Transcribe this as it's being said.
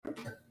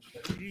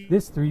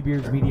This Three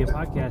Beards Media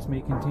podcast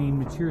may contain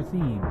mature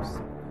themes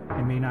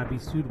and may not be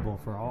suitable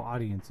for all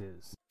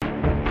audiences.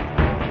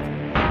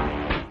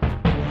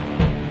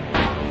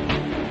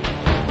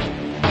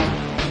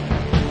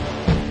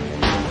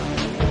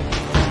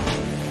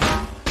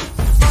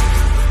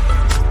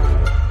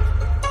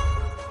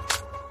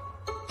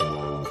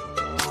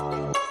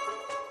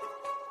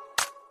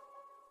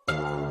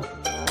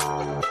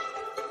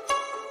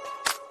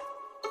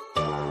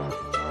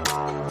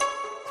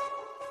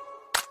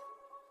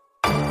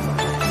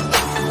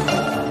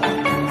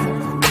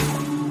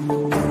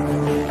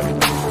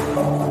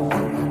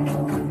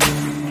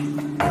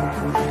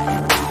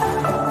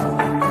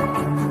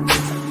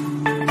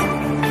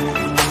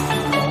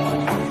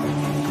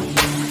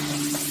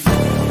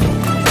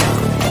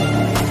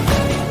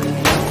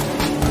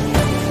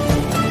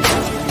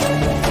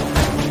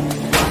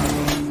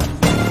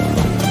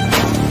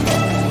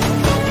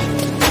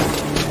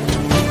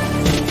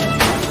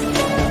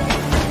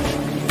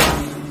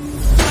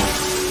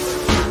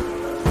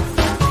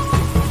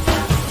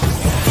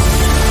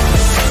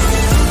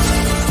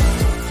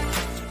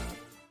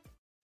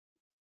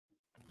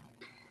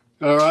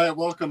 All right,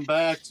 welcome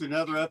back to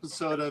another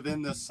episode of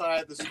In the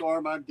Side of the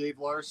Storm. I'm Dave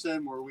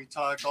Larson, where we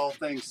talk all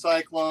things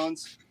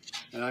Cyclones,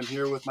 and I'm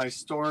here with my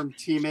Storm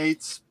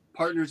teammates,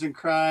 partners in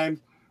crime,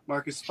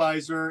 Marcus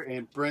Pfizer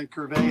and Brent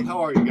Curvey. How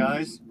are you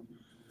guys?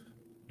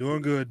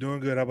 Doing good.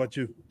 How about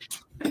you?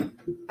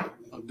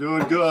 I'm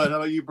doing good. How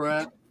about you,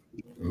 Brent?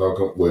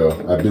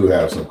 Well, I do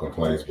have some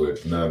complaints,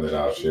 but none that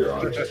I'll share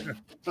on here.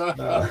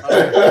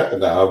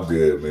 Nah, I'm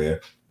good, man.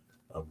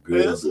 I'm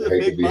good. Hey, this is a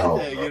big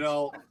Monday,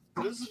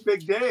 This is a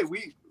big day.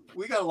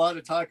 We got a lot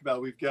to talk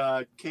about. We've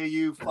got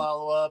KU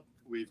follow-up.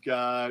 We've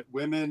got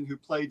women who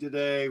played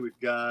today. We've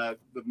got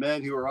the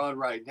men who are on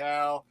right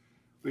now.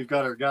 We've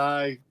got our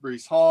guy,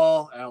 Breece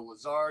Hall, Al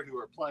Lazard, who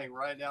are playing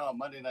right now on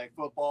Monday Night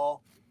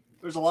Football.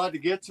 There's a lot to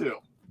get to.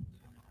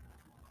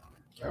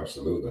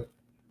 Absolutely.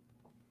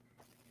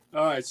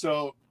 All right,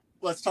 so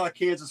let's talk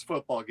Kansas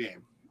football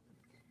game.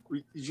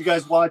 Did you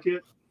guys watch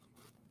it?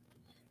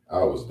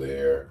 I was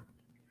there.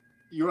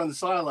 You were on the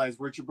sidelines,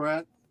 weren't you,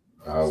 Brent?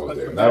 I was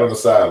there. Not on the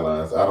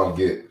sidelines. I don't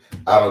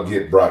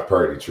get Brock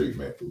Purdy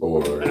treatment or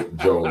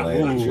Joe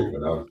Landry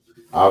treatment.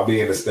 I'll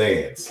be in the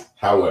stands.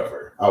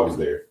 However, I was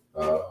there.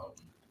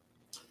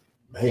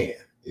 Man,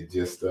 it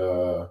just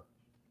the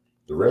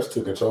refs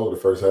took control of the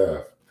first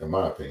half, in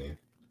my opinion.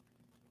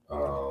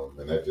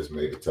 And that just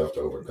made it tough to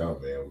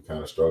overcome, man. We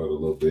kind of struggled a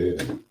little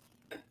bit, and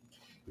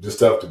it's just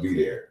tough to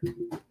be there.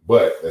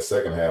 But that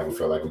second half, we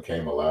felt like we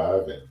came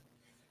alive and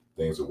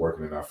things were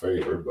working in our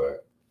favor,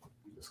 but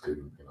just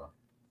couldn't,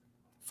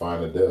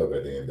 find a dub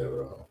at the end of it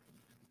all.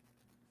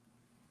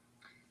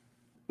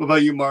 What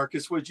about you,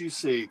 Marcus? What'd you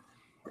see?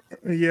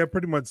 Yeah,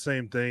 pretty much the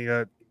same thing.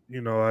 I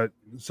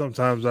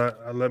sometimes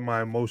I let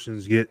my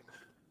emotions get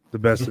the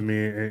best of me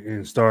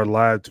and start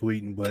live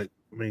tweeting, but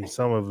I mean,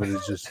 some of it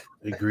is just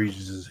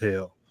egregious as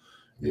hell.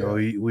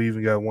 We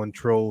even got one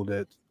troll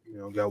that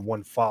got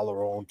one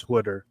follower on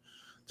Twitter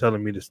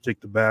telling me to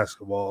stick to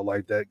basketball,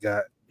 like that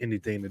got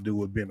anything to do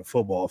with being a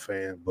football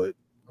fan. But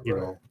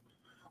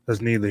that's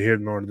neither here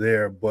nor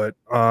there. But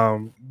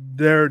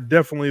there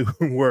definitely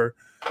were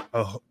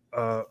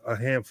a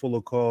handful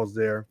of calls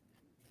there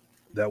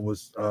that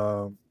was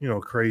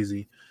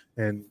crazy,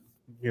 and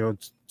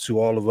to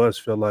all of us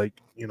feel like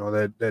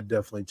that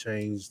definitely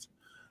changed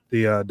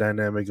the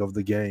dynamic of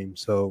the game.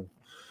 So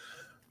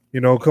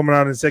coming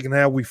out in the second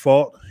half, we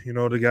fought.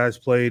 The guys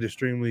played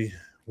extremely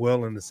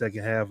well in the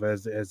second half,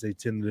 as they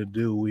tended to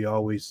do. We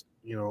always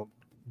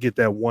get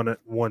that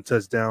one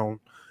touchdown,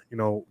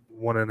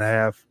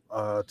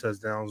 1.5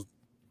 touchdowns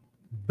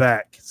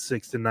back,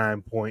 6 to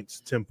 9 points,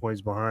 10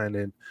 points behind,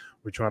 and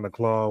we're trying to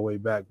claw our way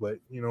back. But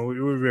we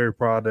were very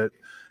proud at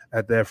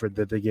the effort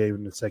that they gave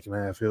in the second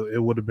half. It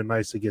would have been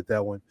nice to get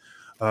that one.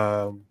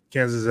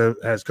 Kansas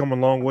has come a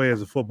long way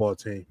as a football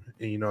team,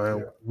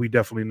 and we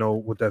definitely know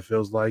what that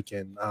feels like.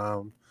 And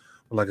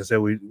like I said,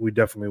 we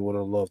definitely would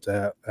have loved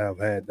to have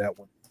had that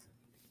one.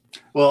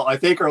 Well, I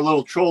think our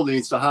little troll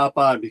needs to hop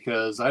on,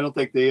 because I don't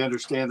think they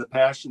understand the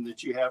passion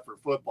that you have for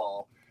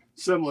football.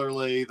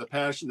 Similarly, the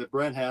passion that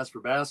Brent has for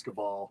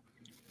basketball.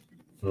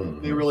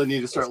 They really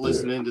need to start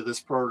listening to this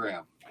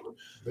program.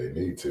 They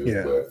need to,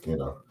 but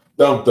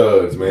dumb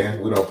thugs,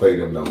 man. We don't pay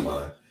them no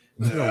mind.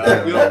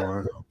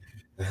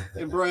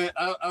 And Brent,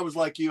 I was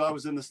like you. I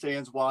was in the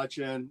stands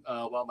watching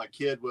while my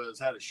kid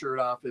had a shirt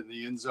off in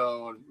the end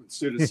zone,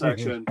 student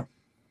section,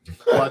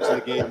 watching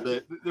the game.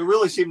 There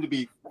really seemed to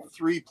be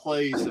 3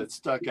 plays that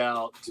stuck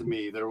out to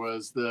me. There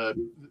was the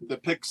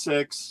pick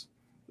six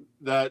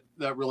that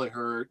really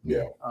hurt.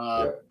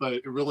 But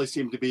it really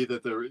seemed to be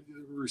that the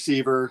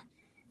receiver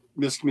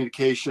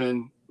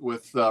miscommunication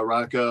with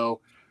Rocco.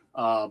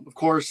 Of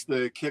course,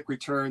 the kick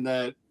return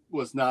that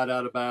was not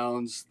out of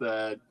bounds.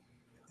 That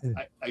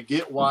I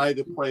get why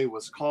the play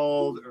was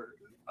called, or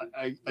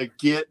I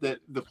get that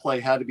the play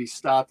had to be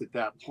stopped at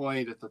that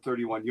point at the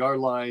 31-yard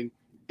line.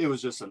 It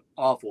was just an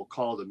awful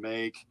call to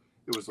make.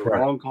 It was the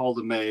wrong call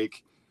to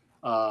make.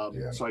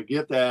 So I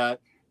get that.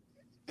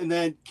 and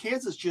then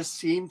Kansas just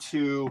seemed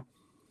to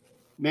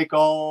make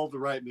all the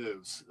right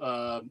moves.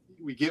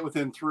 We get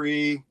within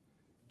 3,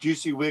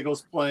 Juicy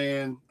Wiggles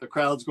playing, the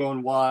crowd's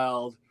going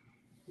wild,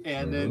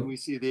 and then we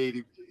see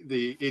the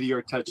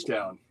 80-yard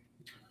touchdown.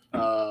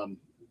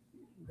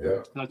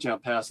 Touchdown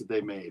pass that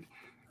they made.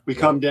 We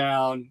come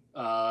down.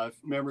 If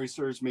memory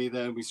serves me,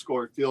 then we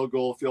scored field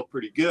goal. Feel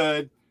pretty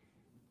good.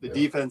 The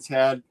defense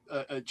had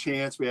a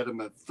chance. We had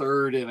them at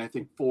 3rd and I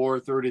think 4,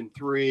 3rd and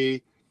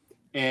 3,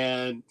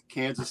 and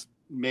Kansas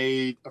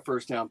made a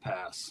first down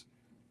pass.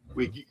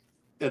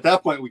 At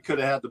that point we could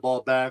have had the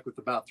ball back with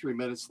about 3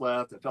 minutes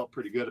left. I felt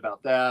pretty good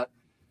about that.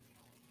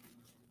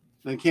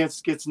 Then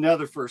Kansas gets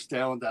another first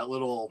down with that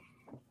little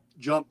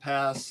jump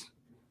pass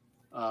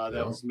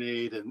that was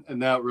made,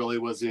 and that really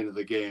was the end of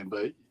the game.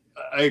 But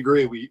I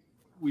agree.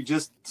 We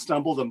just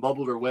stumbled and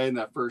bubbled our way in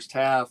that first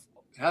half.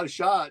 Had a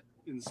shot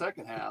in the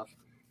second half.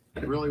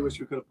 I really wish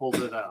we could have pulled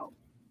it out.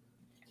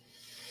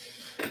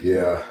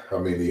 Yeah, I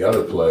mean the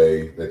other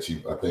play that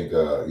I think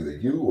either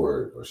you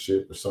or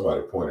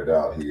somebody pointed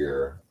out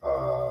here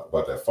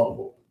about that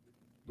fumble,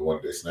 the one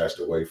they snatched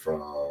away from,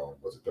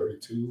 was it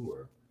 32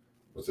 or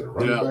was it a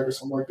running back or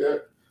something like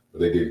that?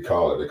 But they didn't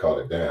call it. They called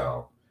it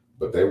down.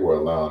 But they were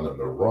allowing them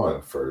to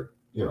run for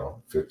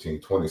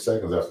 15, 20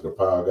 seconds after the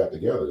pile got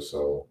together.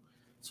 So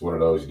it's one of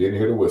those, you didn't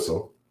hear the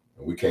whistle,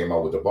 and we came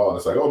out with the ball, and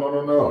it's like, oh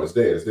no, it's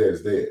dead.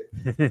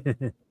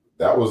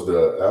 That was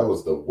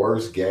the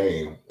worst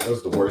game. That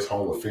was the worst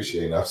home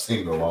officiating I've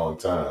seen in a long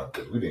time,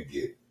 because we didn't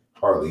get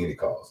hardly any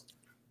calls.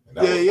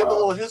 Yeah, you have a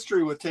little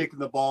history with taking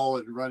the ball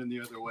and running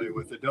the other way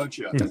with it, don't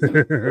you?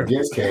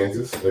 Against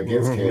Kansas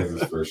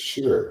for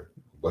sure.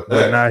 But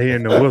not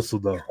hearing the whistle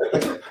though.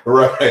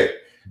 Right.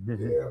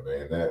 Yeah,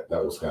 man, that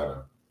was kind of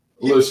a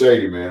little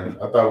shady, man.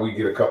 I thought we'd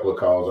get a couple of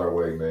calls our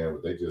way, man,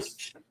 but they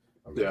just,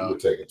 we were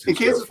taking 2 and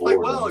Kansas played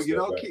well.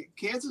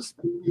 Kansas,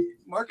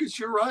 Marcus,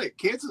 you're right.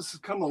 Kansas has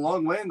come a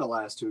long way in the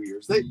last 2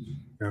 years. They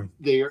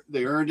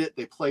earned it.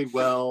 They played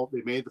well.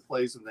 They made the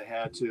plays when they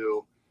had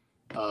to.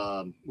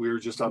 We were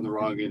just on the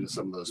wrong end of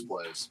some of those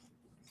plays.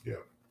 Yeah.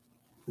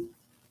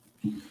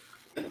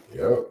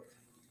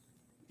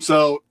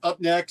 So up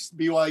next,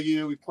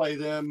 BYU, we play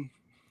them.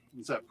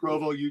 It's at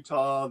Provo,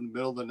 Utah, in the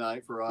middle of the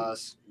night for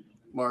us.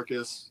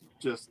 Marcus,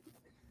 just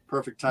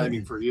perfect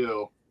timing for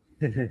you.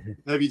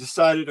 Have you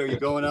decided, are you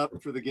going up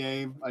for the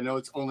game? I know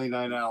it's only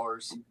 9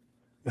 hours.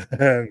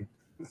 No,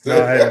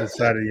 I haven't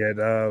decided yet.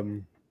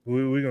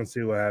 We're going to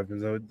see what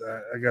happens. I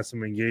got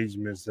some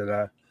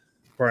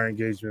prior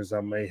engagements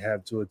I may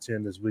have to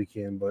attend this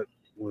weekend, but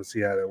we'll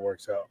see how that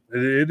works out.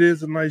 It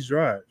is a nice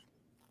drive.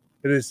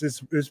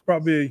 It's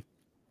probably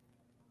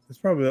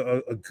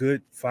a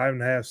good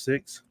 5.5,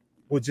 6,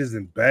 which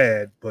isn't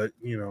bad, but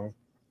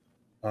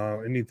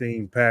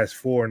anything past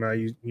 4 now,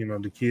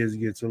 the kids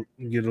get a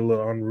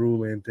little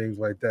unruly and things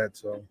like that.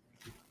 So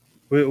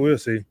we'll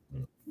see.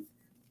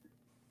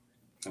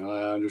 I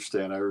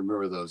understand. I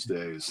remember those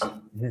days.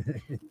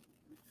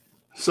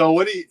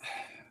 So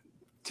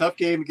tough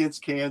game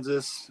against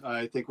Kansas.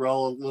 I think we're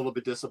all a little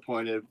bit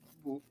disappointed.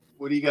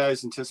 What do you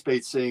guys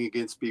anticipate seeing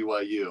against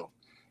BYU?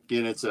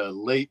 Again, it's a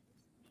late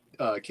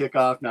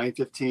kickoff,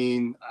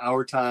 9:15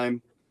 our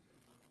time.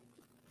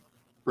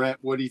 Brent,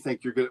 what do you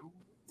think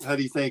how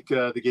do you think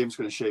the game's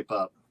going to shape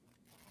up?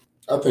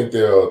 I think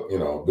they'll,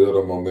 build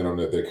on momentum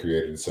that they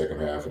created in the second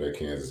half of that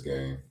Kansas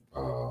game.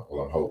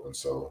 Well, I'm hoping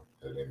so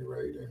at any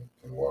rate,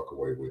 and walk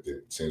away with it.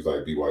 It seems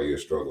like BYU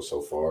has struggled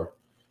so far.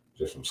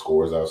 Just from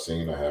scores I've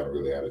seen, I haven't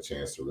really had a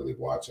chance to really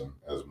watch them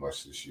as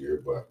much this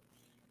year, but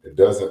it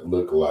doesn't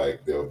look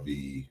like they'll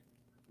be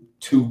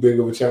too big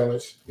of a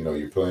challenge.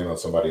 You're playing on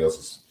somebody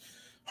else's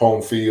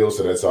home field,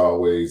 so that's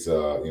always,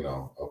 a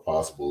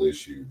possible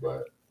issue.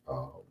 But,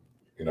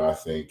 I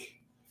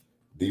think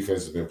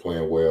defense has been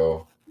playing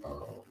well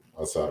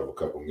outside of a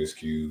couple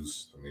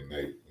miscues. I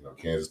mean,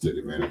 Kansas took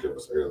advantage of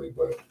us early,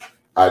 but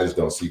I just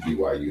don't see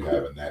BYU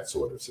having that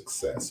sort of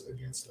success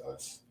against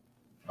us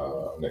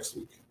next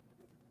week.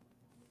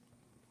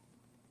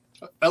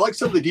 I like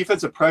some of the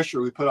defensive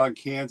pressure we put on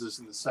Kansas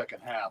in the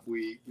second half.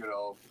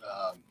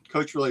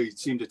 Coach really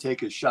seemed to take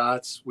his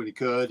shots when he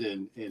could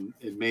and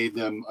made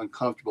them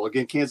uncomfortable.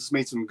 Again, Kansas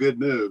made some good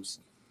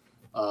moves,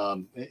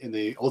 and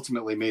they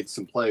ultimately made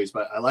some plays.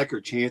 But I like our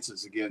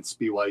chances against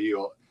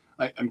BYU.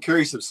 I'm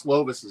curious if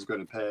Slovis is going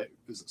to pay.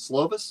 Is it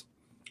Slovis,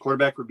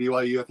 quarterback for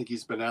BYU? I think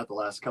he's been out the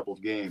last couple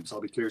of games. I'll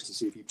be curious to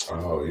see if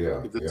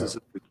this is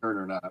a return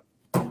or not.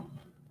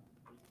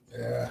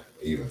 Yeah,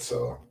 even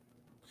so.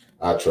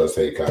 I trust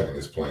Haycock in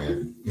his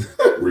plan.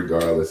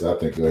 Regardless, I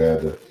think he'll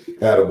have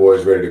the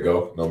boys ready to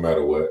go, no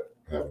matter what.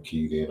 Have them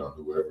keyed in on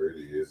whoever it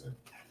is, and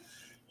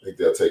I think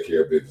they'll take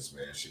care of business.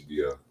 Man, should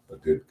be a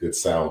good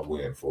sound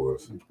win for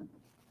us.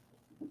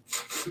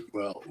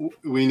 Well,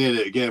 we need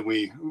it again.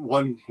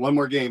 One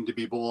more game to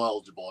be bowl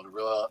eligible, and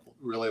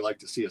really like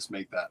to see us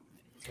make that.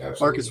 Absolutely.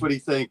 Marcus, what do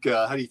you think?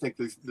 How do you think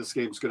this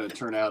game's going to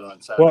turn out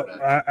on Saturday?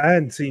 Well, I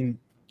hadn't seen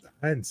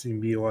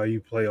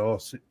BYU play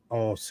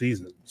all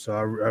season, so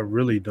I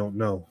really don't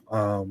know.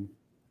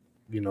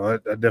 I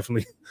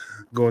definitely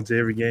go into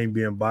every game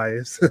being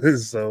biased.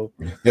 So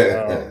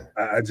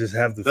I just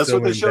have the That's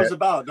feeling what the show's that,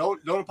 about. Don't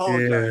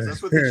apologize. Yeah.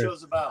 That's what the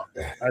show's about.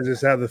 I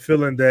just have the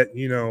feeling that,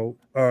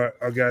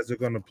 our guys are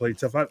going to play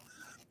tough.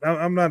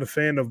 I'm not a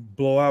fan of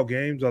blowout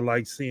games. I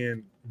like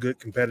seeing good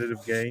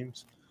competitive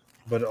games,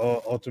 but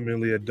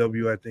ultimately a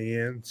W at the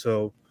end.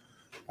 So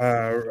I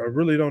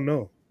really don't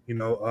know.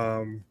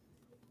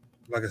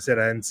 Like I said,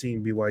 I hadn't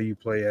seen BYU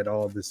play at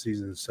all this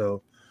season,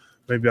 so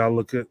maybe I'll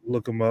look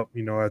them up.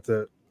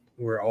 After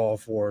we're all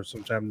for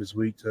sometime this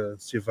week to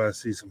see if I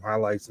see some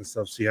highlights and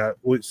stuff. See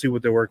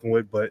what they're working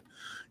with. But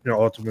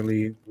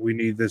ultimately, we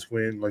need this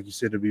win, like you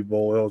said, to be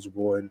bowl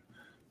eligible, and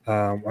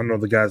I know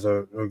the guys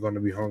are going to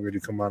be hungry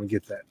to come out and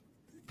get that.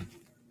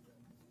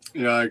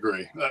 Yeah, I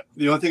agree.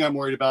 The only thing I'm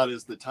worried about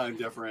is the time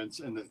difference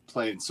and the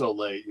playing so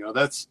late.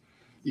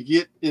 You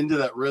get into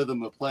that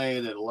rhythm of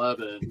playing at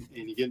 11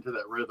 and you get into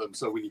that rhythm.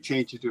 So when you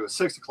change it to a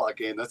 6 o'clock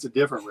game, that's a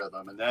different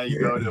rhythm. And now you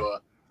go to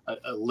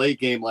a late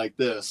game like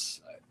this.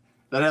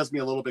 That has me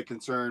a little bit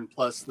concerned,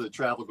 plus the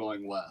travel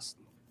going west.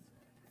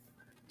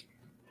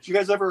 Did you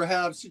guys ever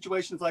have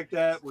situations like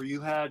that where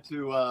you had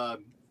to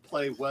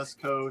play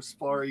West Coast,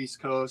 Far East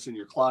Coast, and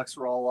your clocks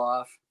were all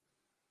off?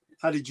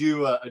 How did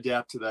you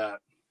adapt to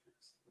that?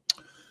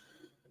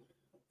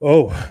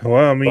 Oh,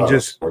 well, I mean,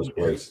 just first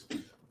place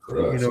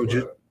for us,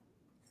 just.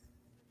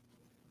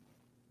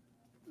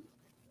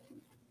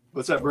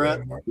 What's that,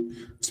 Brent?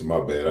 It's my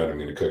bad. I didn't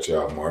mean to cut you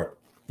out, Mark.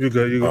 You're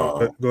good. Go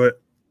ahead.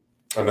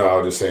 No, I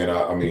was just saying.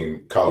 I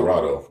mean,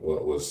 Colorado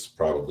was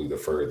probably the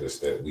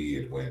furthest that we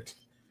had went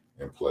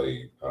and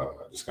played.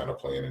 Just kind of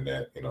playing in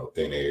that,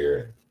 thin air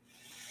and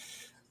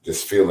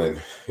just feeling,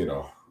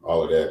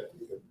 all of that.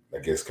 I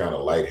guess kind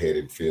of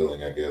lightheaded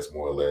feeling. I guess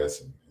more or less,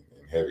 and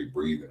heavy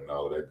breathing and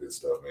all of that good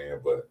stuff, man.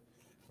 But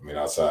I mean,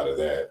 outside of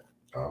that,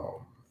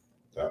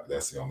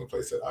 that's the only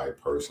place that I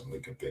personally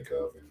can think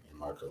of in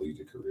my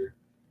collegiate career.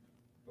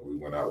 We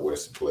went out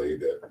west and played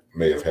that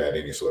may have had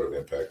any sort of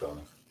impact on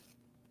us.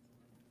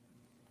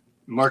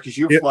 Marcus,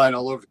 you were flying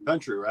all over the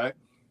country, right?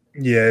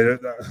 Yeah,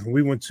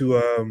 we went to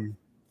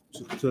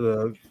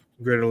the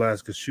Great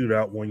Alaska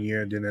Shootout one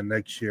year, and then the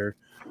next year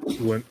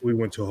we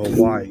went to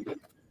Hawaii.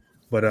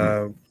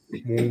 But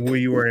when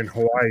we were in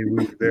Hawaii,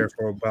 we were there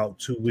for about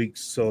 2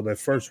 weeks. So that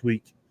first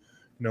week,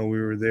 we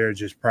were there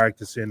just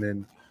practicing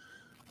and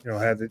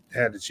had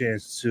the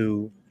chance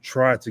to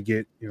try to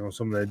get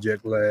some of that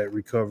jet lag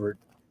recovered.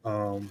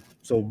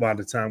 So by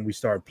the time we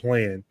started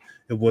playing,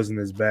 it wasn't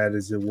as bad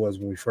as it was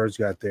when we first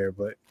got there.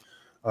 But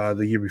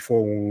the year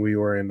before, when we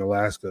were in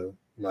Alaska,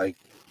 like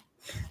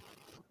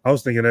I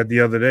was thinking that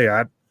the other day,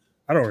 I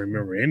don't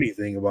remember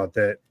anything about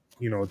that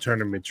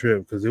tournament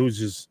trip, because it was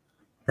just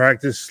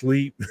practice,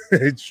 sleep,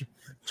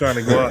 trying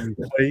to go out and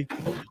play,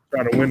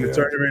 trying to win the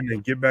tournament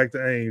and get back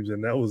to Ames,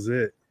 and that was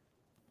it.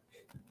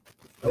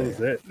 That was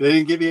it. They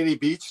didn't give you any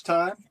beach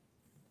time?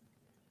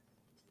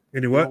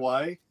 Any what?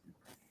 Hawaii?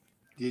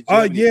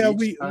 Oh yeah,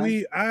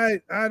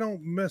 I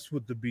don't mess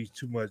with the beach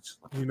too much.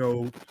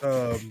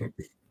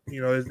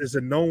 It's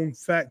a known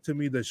fact to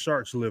me that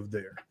sharks live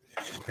there,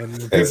 and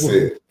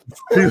people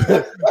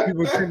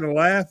tend to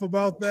laugh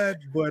about that.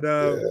 But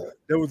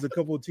there was a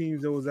couple of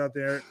teams that was out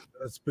there,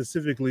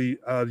 specifically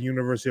the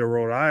University of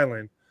Rhode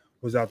Island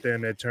was out there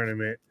in that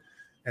tournament,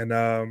 and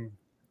one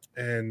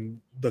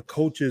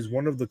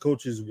of the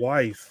coach's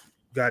wife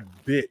got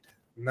bit,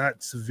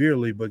 not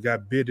severely, but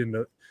got bit in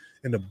the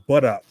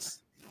buttocks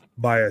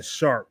by a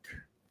shark.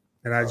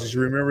 And I just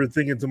remember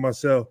thinking to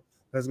myself,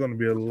 that's going to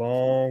be a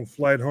long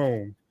flight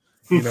home,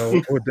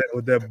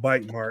 with that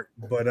bite mark.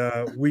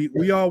 But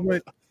we all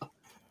went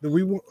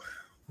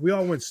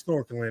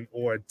snorkeling,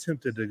 or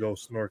attempted to go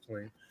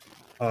snorkeling.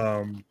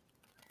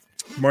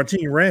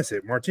 Martin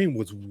Rancid. Martin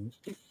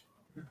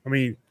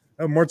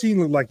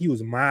looked like he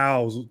was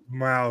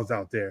miles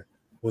out there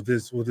with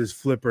his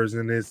flippers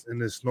and his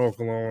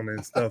snorkel on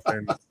and stuff.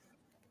 And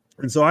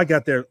so I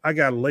got there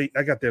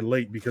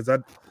late because I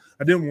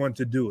didn't want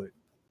to do it.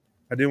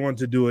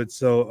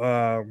 So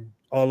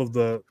all of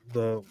the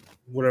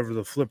whatever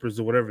the flippers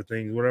or whatever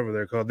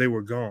they're called, they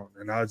were gone.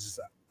 And I was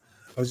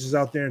just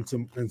out there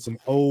in some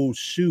old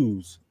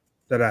shoes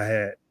that I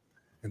had.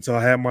 And so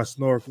I had my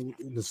snorkel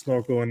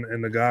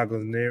and the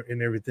goggles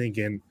and everything.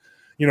 And,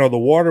 the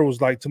water was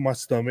like to my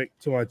stomach,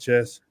 to my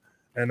chest,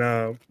 and,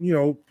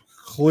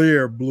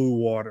 clear blue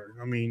water.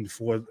 I mean,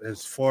 for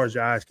as far as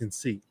your eyes can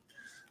see.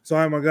 So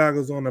I had my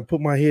goggles on and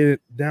put my head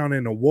down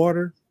in the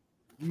water.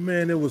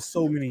 Man, there was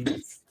so many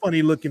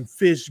funny looking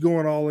fish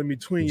going all in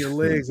between your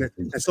legs. And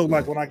so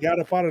like when I got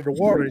up out of the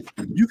water,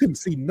 you couldn't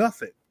see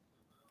nothing.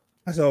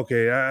 I said,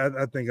 okay,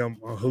 I think I'm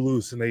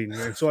hallucinating.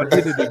 And so I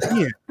did it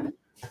again.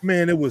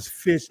 Man, it was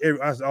fish.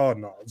 I said, oh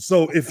no.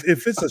 So if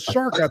it's a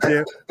shark out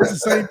there, it's the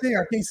same thing.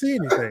 I can't see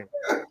anything.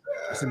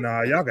 I said,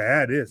 nah, y'all can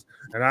have this.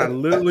 And I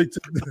literally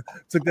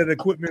took that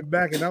equipment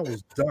back, and I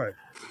was done.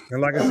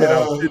 And like I said,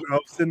 I was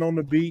sitting on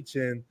the beach,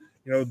 and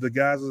the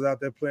guys was out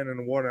there playing in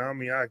the water. I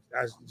mean, I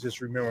just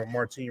remember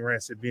Martin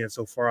Rancid being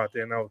so far out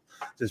there, and I was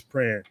just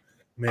praying,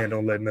 man,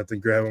 don't let nothing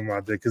grab him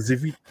out there. Because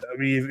if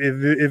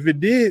it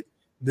did,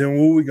 then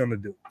what are we gonna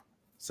do?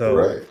 So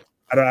Right.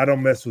 I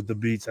don't mess with the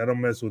beach. I don't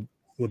mess with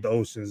the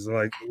oceans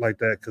like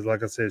that because,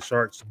 like I said,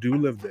 sharks do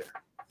live there.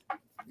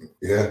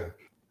 Yeah.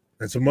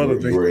 And some other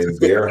You were in things.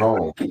 their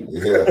home.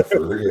 Yeah,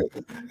 for real.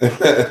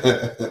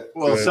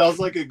 Well, Good. sounds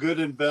like a good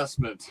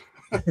investment.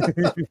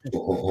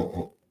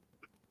 All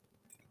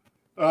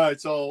right,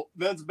 so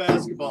men's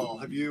basketball.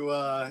 Have you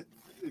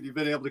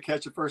been able to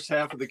catch the first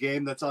half of the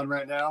game that's on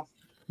right now?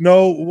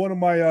 No, one of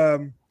my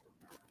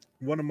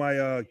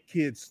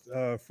kids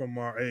from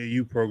our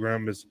AAU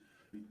program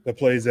that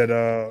plays at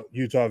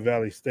Utah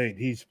Valley State.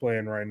 He's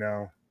playing right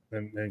now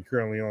and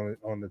currently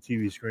on the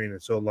TV screen.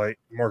 And so, like,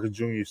 Marcus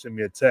Jr. sent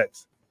me a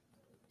text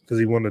because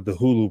he wanted the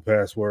Hulu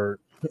password.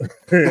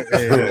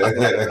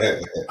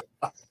 And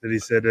he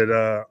said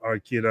that our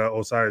kid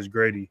Osiris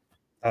Grady,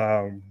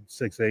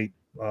 6'8",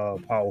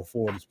 power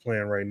forward, is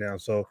playing right now.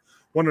 So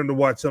wanted to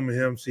watch some of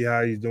him, see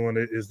how he's doing.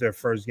 It is their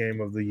first game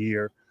of the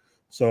year.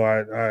 So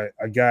I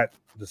got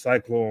the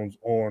Cyclones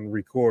on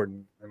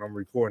recording, and I'm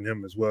recording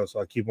him as well. So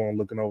I keep on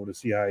looking over to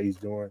see how he's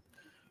doing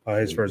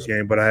his first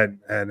game. But I hadn't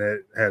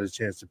had a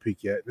chance to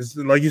peek yet. This is,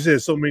 like you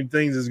said, so many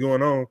things is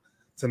going on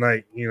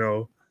tonight. You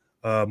know,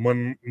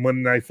 Monday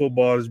Night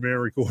Football is being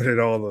recorded,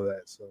 all of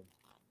that. So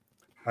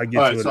I get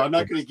All to right, it. so I'm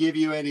not going to give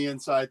you any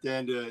insight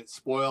then to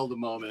spoil the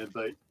moment,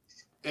 but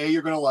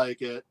you're going to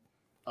like it.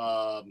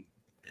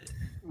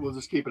 We'll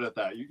just keep it at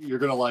that. You're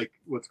going to like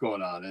what's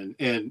going on.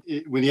 And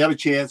when you have a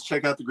chance,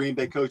 check out the Green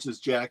Bay coach's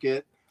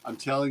jacket. I'm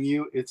telling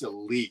you, it's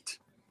elite.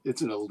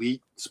 It's an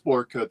elite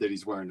sport coat that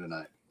he's wearing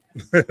tonight.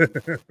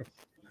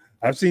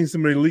 I've seen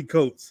some elite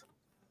coats,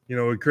 you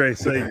know, with Craig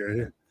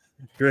Sager.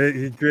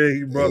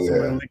 Craig brought some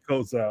elite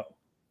coats out.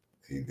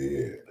 He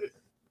did.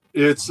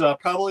 It's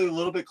probably a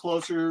little bit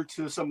closer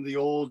to some of the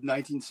old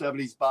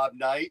 1970s Bob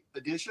Knight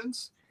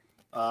editions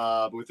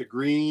with the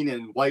green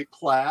and white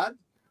plaid.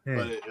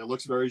 But it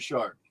looks very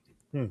sharp.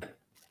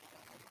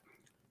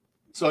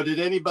 So did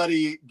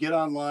anybody get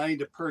online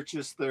to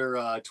purchase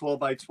their 12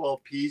 by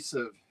 12 piece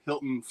of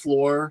Hilton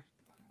floor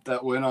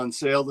that went on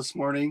sale this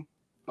morning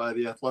by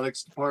the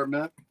athletics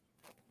department?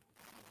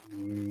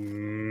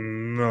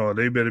 No,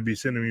 they better be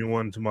sending me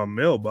one to my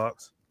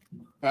mailbox.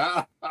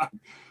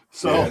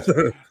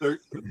 So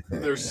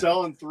they're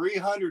selling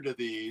 300 of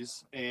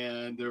these,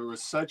 and there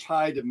was such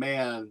high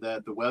demand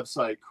that the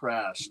website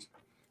crashed.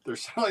 They're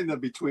selling them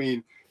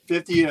between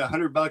 $50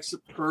 and $100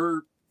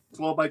 per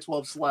 12 by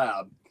 12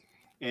 slab.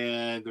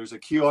 And there's a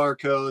QR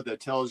code that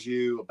tells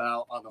you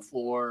about on the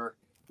floor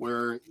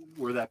where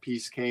that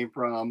piece came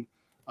from.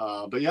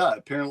 But yeah,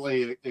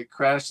 apparently it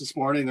crashed this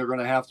morning. They're going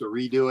to have to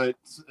redo it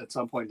at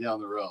some point down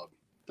the road.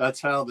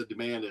 That's how the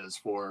demand is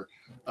for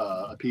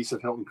a piece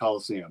of Hilton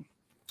Coliseum.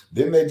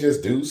 Didn't they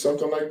just do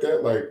something like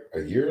that like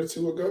a year or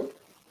two ago?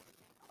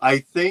 I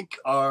think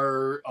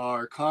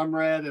our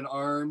comrade in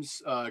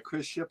arms,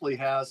 Chris Shipley,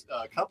 has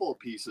a couple of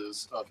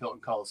pieces of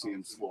Hilton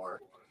Coliseum's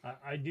floor.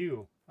 I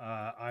do.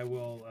 I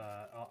will.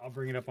 I'll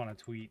bring it up on a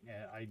tweet.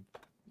 I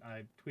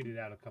tweeted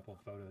out a couple of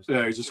photos.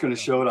 Yeah, you're just going to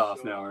show it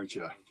off now, aren't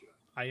you?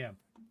 I am.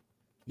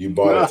 You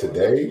bought it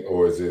today,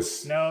 or is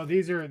this? No,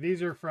 these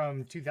are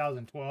from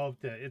 2012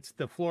 it's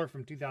the floor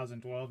from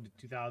 2012 to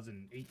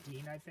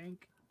 2018, I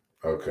think.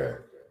 Okay.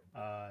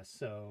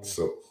 So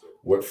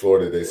what floor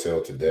did they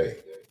sell today?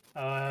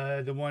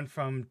 The one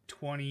from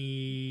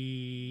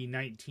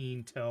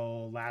 2019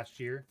 till last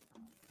year.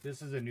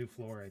 This is a new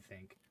floor, I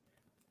think.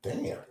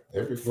 Damn!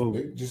 Every floor,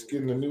 they just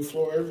getting a new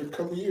floor every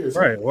couple years.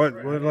 Right? What?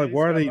 Like,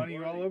 why are they? Money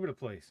all over the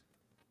place.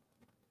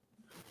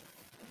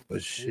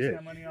 But shit.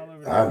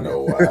 I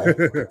know why.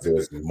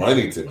 There's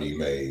money to be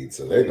made,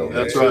 so they don't.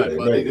 That's right.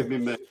 Money to be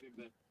made.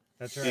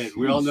 That's right. And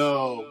we all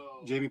know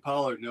Jamie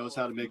Pollard knows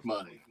how to make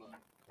money.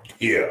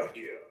 Yeah.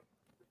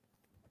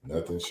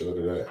 Nothing short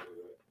of that.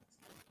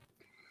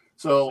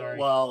 So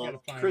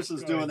while Chris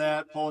is doing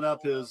that, pulling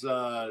up his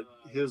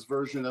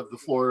version of the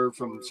floor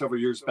from several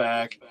years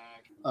back,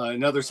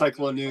 another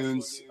Cyclone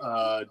News,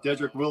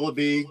 Dedrick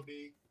Willoughby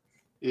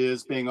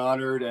is being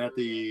honored at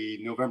the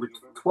November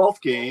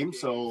 12th game.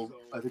 So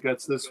I think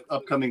that's this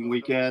upcoming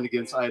weekend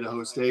against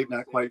Idaho State.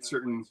 Not quite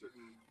certain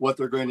what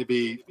they're going to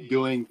be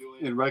doing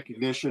in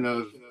recognition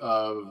of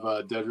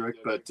Dedrick,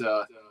 but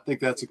I think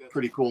that's a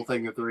pretty cool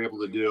thing that they're able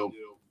to do.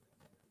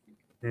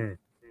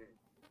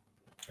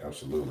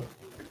 Absolutely.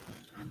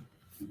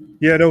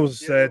 Yeah, that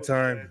was a sad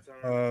time.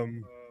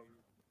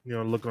 You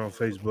know, looking on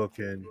Facebook,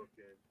 and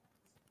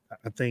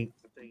I think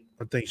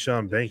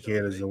Sean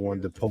Bankhead is the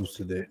one that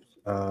posted it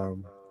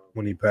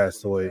when he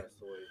passed away,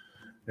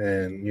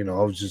 and you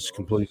know, I was just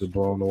completely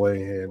blown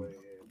away. And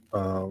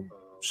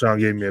Sean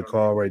gave me a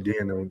call right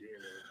then, and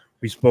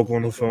we spoke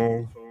on the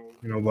phone,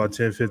 you know, about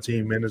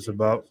 10-15 minutes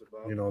about,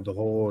 you know, the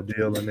whole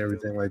ordeal and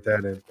everything like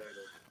that, and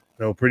you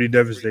know, pretty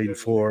devastating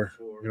for,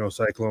 you know,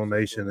 Cyclone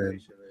Nation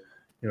and,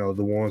 you know,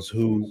 the ones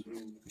who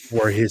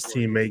were his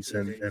teammates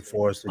and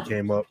for us that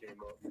came up,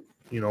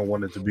 you know,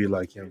 wanted to be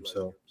like him.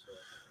 So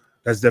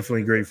that's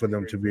definitely great for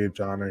them to be able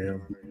to honor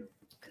him.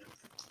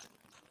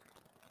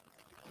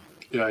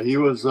 Yeah, he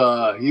was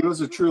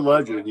a true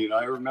legend. You know,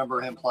 I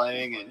remember him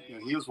playing, and you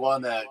know, he was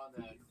one that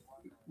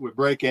would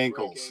break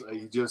ankles.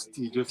 He just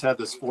had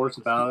this force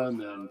about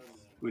him, and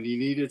when he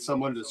needed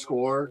someone to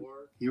score,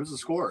 he was a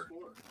scorer.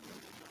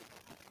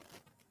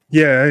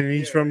 Yeah, and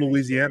he's from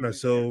Louisiana,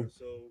 so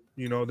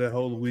that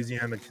whole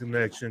Louisiana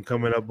connection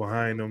coming up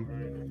behind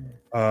him.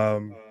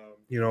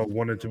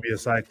 Wanted to be a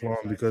Cyclone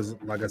because,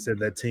 like I said,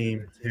 that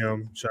team,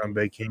 him, Sean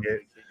Bay Kinnett,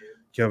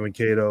 Kelvin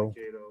Cato,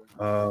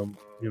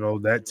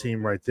 that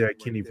team right there,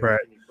 Kenny Pratt,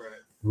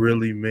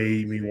 really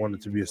made me want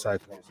it to be a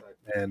Cyclone.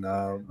 And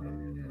to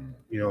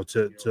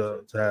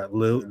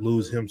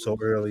lose him so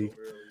early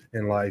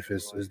in life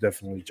is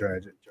definitely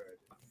tragic.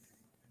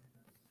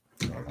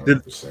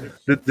 Did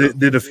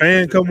the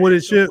fan come with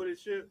his ship?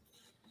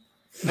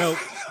 No.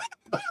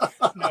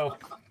 No.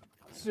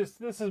 It's just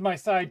this is my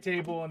side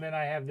table, and then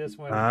I have this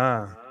one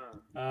out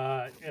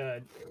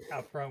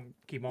front.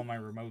 Keep all my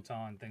remotes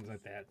on, things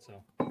like that.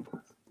 So,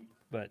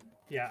 but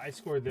yeah, I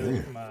scored those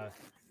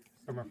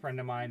from a friend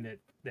of mine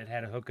that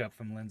had a hookup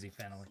from Lindsay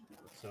Fennelly.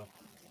 So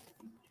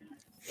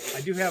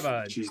I do have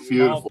a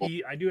small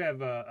piece. I do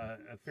have a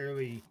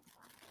fairly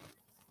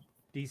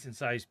decent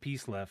sized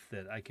piece left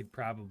that I could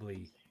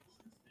probably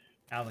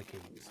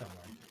allocate somewhere.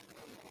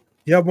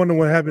 Yeah, I wonder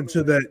what happened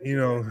to that,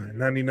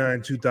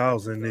 99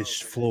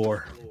 2000-ish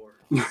floor.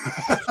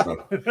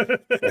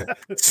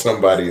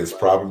 Somebody is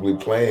probably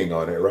playing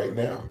on it right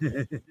now.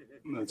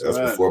 That's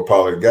right. Before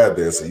Pollard got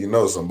there,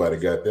 so somebody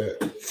got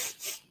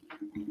that.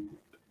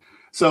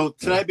 So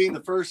tonight being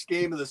the first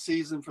game of the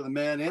season for the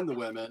men and the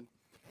women,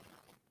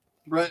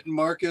 Brett and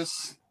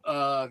Marcus,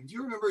 do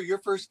you remember your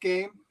first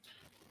game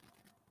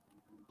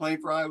playing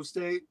for Iowa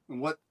State,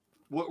 and what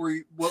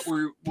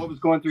was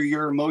going through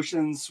your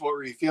emotions? What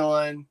were you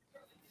feeling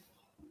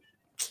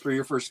for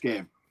your first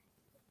game?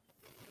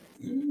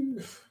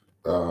 Yeah,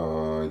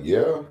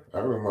 I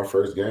remember my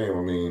first game.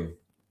 I mean,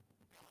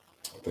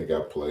 I think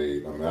I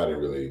played.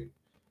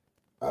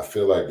 I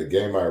feel like the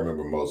game I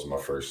remember most was my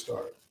first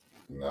start.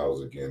 And that was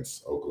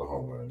against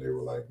Oklahoma, and they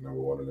were like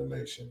 #1 in the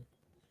nation.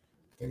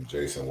 I think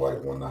Jason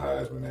White won the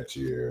Heisman that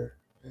year.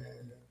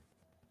 And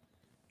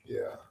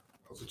yeah,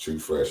 I was a true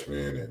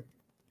freshman, and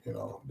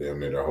damn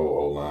near their whole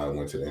O-line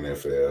went to the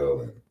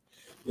NFL, and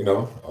I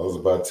was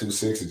about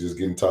 260, just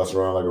getting tossed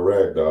around like a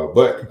rag doll,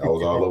 but I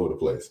was all over the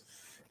place,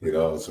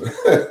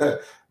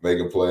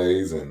 making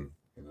plays, and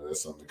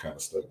that's something that kind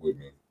of stuck with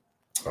me.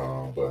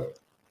 But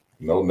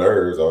no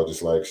nerves. I was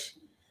just like,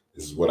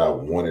 this is what I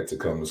wanted to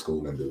come to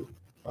school and do.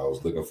 I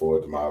was looking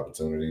forward to my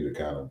opportunity to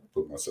kind of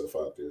put myself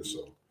out there.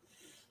 So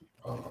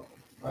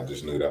I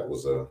just knew that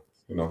was a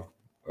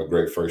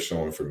great first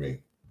showing for me,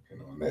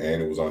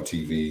 and it was on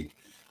TV.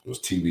 It was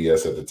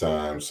TBS at the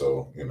time,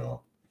 so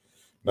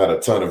not a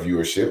ton of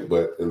viewership,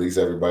 but at least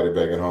everybody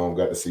back at home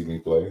got to see me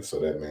play. So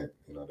that meant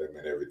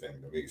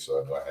everything to me.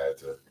 So I knew I had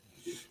to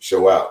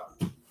show out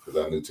because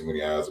I knew too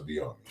many eyes would be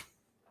on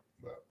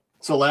me.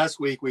 So last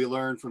week we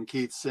learned from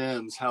Keith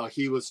Sims how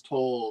he was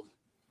told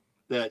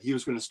that he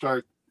was going to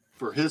start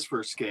for his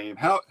first game.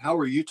 How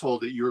were you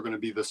told that you were going to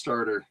be the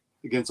starter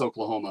against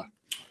Oklahoma?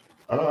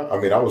 I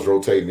was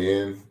rotating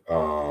in.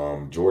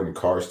 Jordan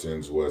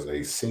Karstens was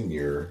a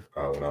senior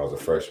when I was a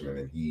freshman,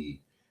 and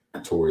he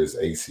tore his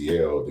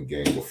ACL the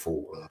game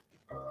before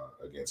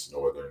against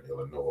Northern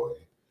Illinois.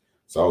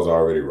 So I was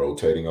already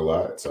rotating a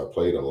lot. So I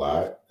played a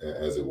lot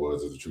as it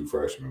was as a true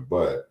freshman.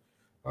 But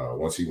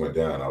once he went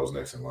down, I was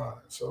next in line.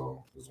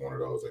 So it was one of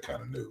those I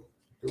kind of knew.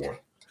 It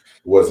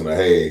wasn't a,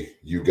 hey,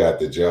 you got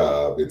the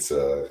job. It's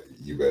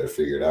you better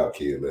figure it out,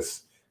 kid.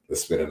 Let's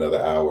spend another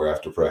hour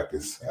after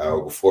practice,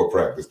 hour before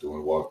practice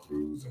doing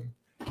walkthroughs and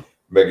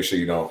making sure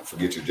you don't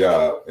forget your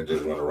job and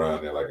just run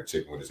around there like a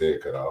chicken with his head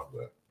cut off.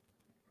 But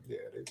yeah,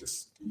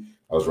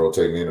 I was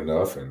rotating in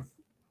enough, and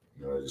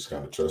they just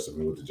kind of trusted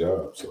me with the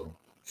job. So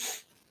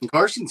and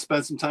Carson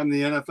spent some time in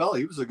the NFL.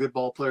 He was a good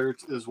ball player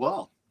as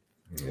well.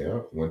 Yeah,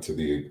 went to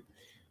the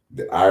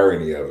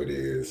irony of it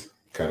is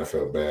kind of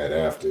felt bad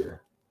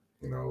after.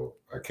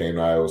 I came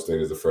to Iowa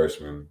State as a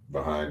freshman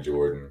behind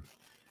Jordan.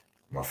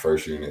 My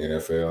first year in the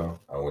NFL,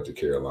 I went to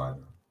Carolina.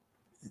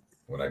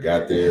 When I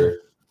got there,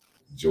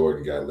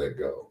 Jordan got let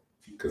go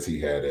because he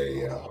had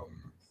I don't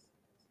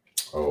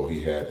know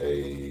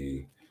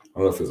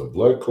if it was a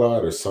blood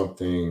clot or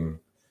something,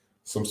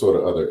 some sort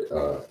of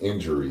other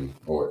injury,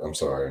 or I'm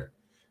sorry,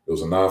 it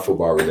was a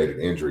non-football related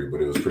injury,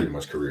 but it was pretty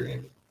much career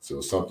ending. So it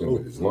was something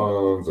with his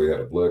lungs, or he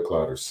had a blood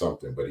clot or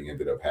something, but he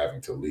ended up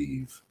having to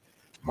leave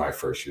my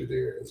first year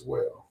there as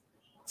well.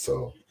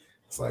 So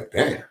it's like,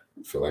 damn,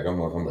 I feel like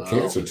I'm a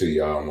cancer to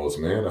you almost,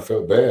 man. I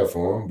felt bad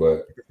for him,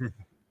 but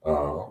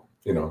got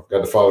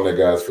to follow that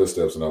guy's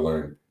footsteps, and I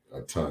learned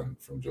a ton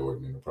from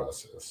Jordan in the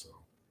process. So.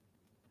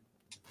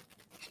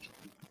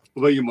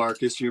 What about you,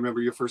 Marcus? Do you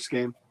remember your first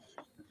game?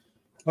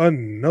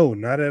 No,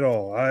 not at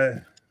all.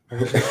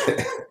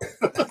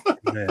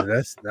 Man,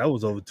 that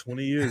was over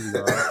 20 years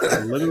ago. I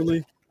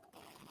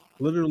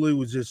literally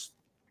was just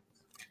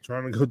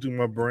trying to go through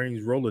my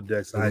brain's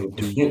Rolodex. I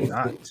do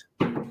not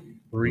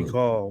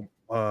recall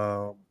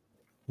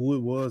who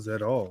it was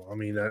at all. I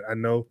mean, I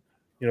know,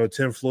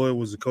 Tim Floyd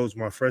was the coach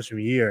my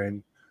freshman year,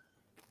 and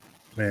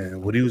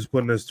Man, what he was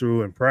putting us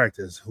through in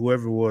practice,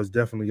 whoever it was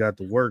definitely got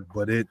to work,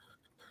 but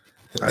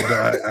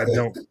I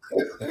don't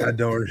I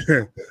don't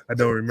I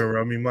don't remember.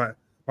 I mean, my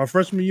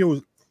freshman year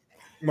was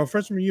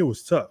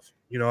tough.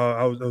 You know,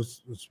 I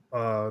was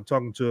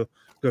talking to a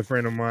good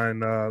friend of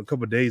mine a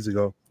couple of days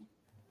ago,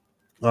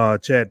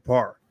 Chad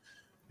Parr,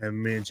 and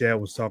me and Chad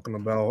was talking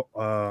about.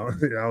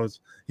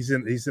 He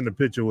sent a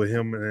picture with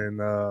him and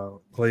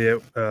Clay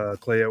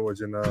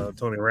Edwards and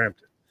Tony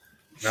Rampton,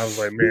 and I was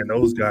like, man,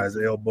 those guys'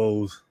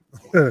 elbows,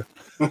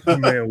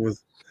 man,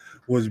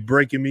 was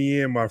breaking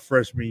me in my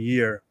freshman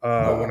year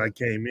when I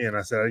came in.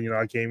 I said,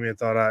 I came in,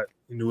 thought I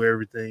knew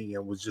everything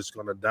and was just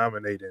going to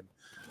dominate, and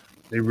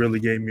they really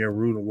gave me a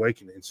rude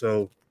awakening.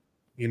 So,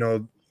 we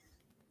don't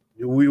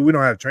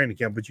have training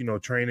camp, but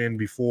training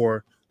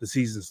before the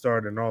season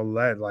started and all of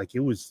that, like it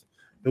was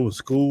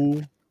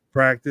school,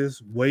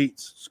 practice,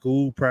 weights,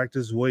 school,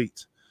 practice,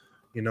 weights,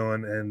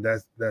 and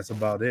that's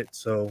about it.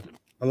 So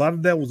a lot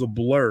of that was a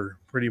blur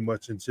pretty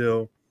much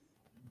until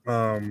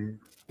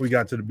we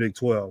got to the Big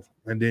 12.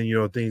 And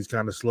then, things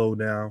kind of slowed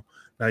down.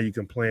 Now you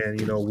can plan,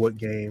 what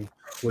game,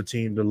 what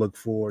team to look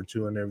forward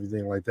to and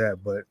everything like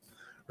that. But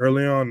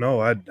early on,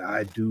 no, I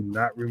do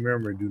not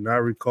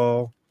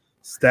recall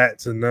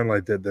stats and nothing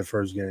like that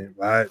first game.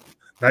 Now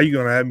you're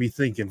going to have me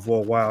thinking for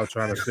a while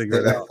trying to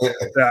figure it out.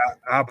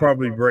 I'll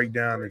probably break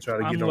down and try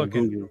to get on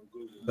Google.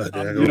 We're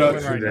going to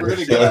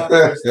get off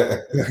this.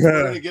 We're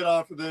going to get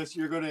off of this.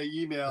 You're going to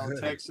email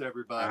and text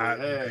everybody.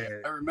 I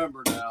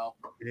remember now.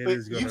 But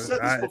you've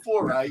said this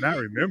before, right? I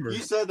remember. You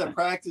said that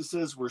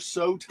practices were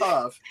so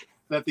tough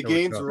that the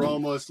games were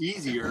almost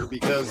easier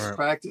because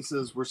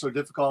practices were so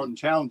difficult and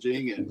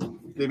challenging, and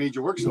they made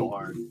you work so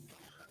hard.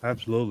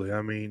 Absolutely.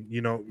 I mean,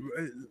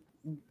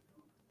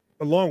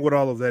 along with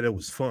all of that, it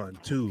was fun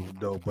too,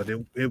 though. But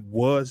it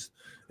was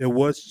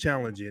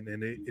challenging,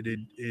 and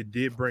it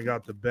did bring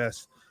out the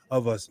best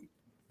of us.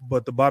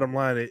 But the bottom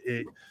line,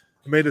 it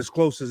made us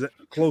closer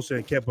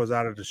and kept us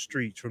out of the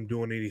streets from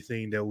doing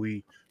anything that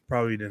we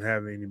probably didn't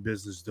have any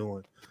business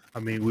doing. I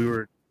mean, we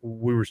were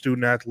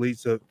student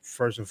athletes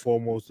first and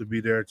foremost, to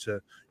be there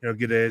to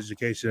get an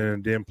education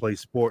and then play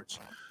sports.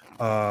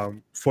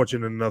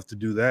 Fortunate enough to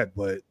do that,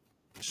 but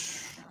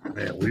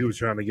man, we were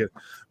trying to get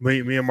me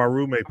and my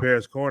roommate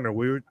Paris Corner.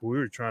 We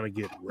were trying to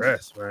get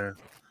rest, man.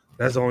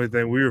 That's the only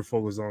thing we were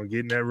focused on,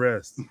 getting that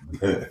rest.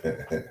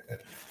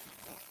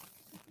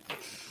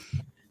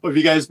 Well, have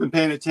you guys been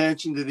paying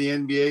attention to the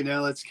NBA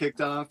now that's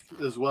kicked off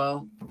as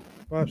well?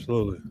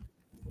 Absolutely.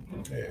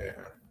 Yeah.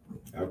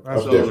 I've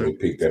definitely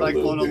picked that a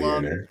little bit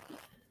in there.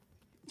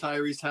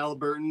 Tyrese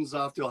Halliburton's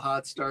off to a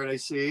hot start, I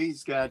see.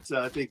 He's got,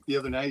 I think the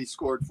other night he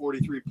scored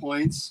 43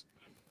 points,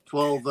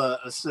 12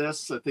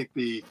 assists. I think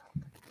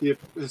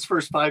his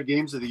first 5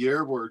 games of the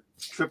year were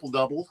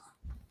triple-double.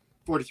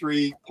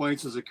 43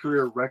 points is a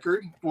career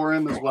record for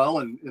him as well,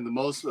 and in the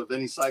most of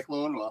any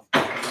Cyclone,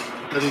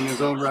 setting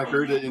his own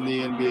record in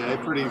the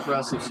NBA. Pretty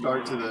impressive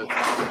start to the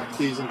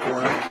season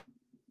for him.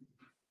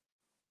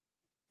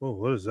 Oh,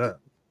 what is that?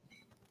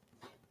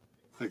 I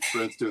think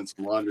Brent's doing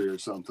some laundry or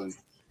something.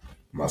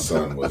 My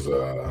son was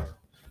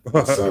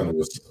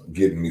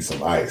getting me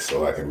some ice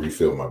so I can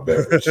refill my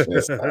beverage.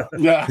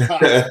 Yeah.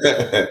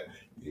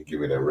 You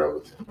give me that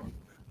relative.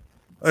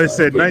 I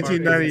said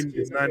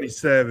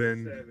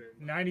 1997.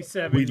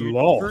 97. We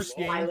lost. First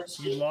game,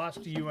 you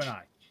lost to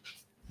UNI.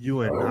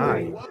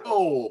 UNI.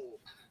 Oh.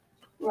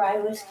 Rye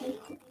whiskey.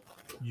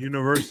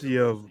 University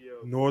of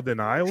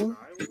Northern Iowa.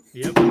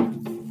 Yep.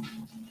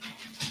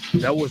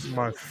 That was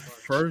my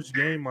first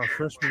game my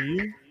freshman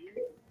year.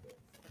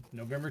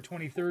 November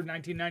 23rd,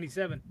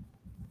 1997.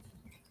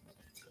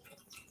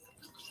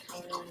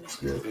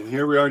 And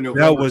here we are,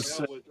 November.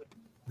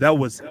 That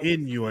was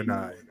in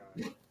UNI.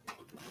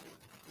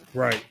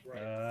 Right.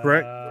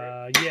 Correct?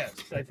 Yes,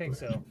 I think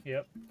so.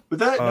 Yep. But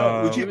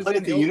would you play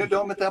at the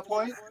Unidome at that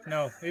point?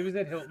 No, it was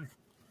at Hilton.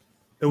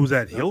 It was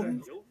at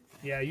Hilton?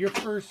 Yeah, your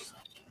first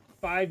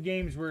 5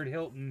 games were at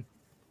Hilton.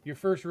 Your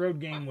first road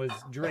game was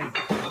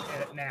Drake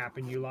at Knapp,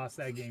 and you lost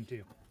that game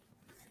too.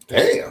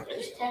 Damn.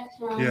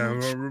 Yeah,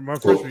 my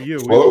freshman year.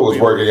 It was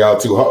working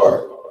out too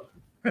hard.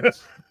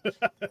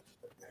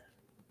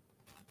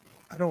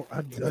 I don't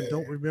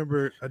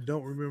remember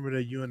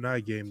that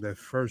UNI game, that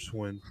first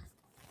one.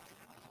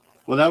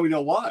 Well, now we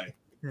know why.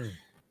 I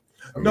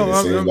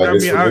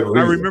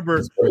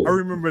remember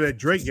that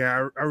Drake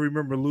game. I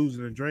remember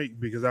losing to Drake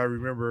because I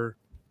remember,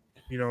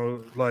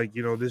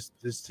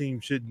 this team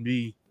shouldn't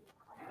be,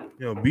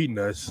 beating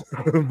us,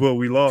 but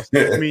we lost.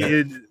 I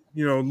mean,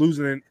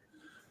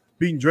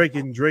 beating Drake,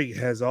 and Drake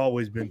has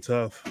always been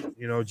tough,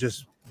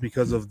 just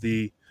because of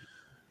the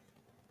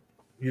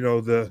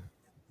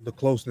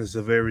closeness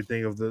of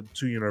everything of the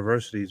two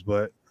universities.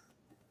 But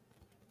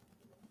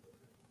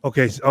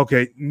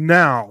okay.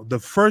 Now the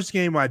first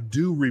game I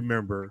do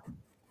remember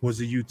was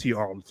the UT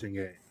Arlington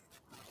game.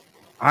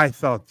 I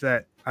thought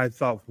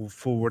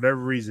for whatever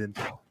reason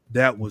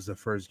that was the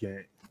first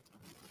game.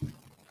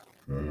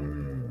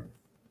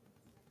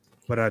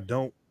 But I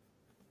don't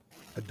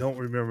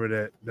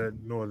remember that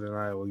Northern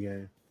Iowa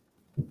game.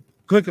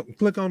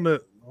 Click on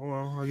the Oh,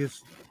 well, I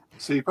guess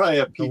So you probably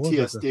have That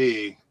was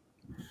it,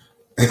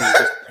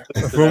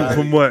 PTSD.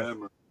 from what?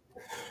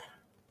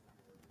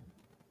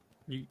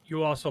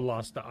 You also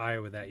lost to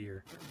Iowa that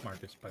year,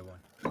 Marcus, by one.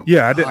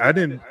 Yeah, I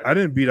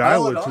didn't beat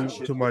Iowa Iowa Dodge,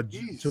 to my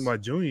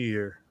jeez. junior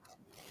year.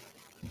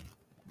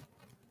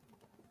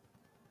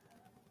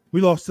 We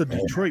lost to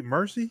Detroit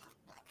Mercy.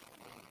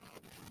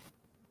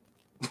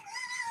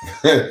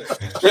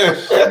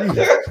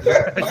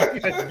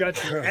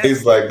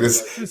 He's like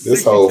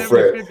this whole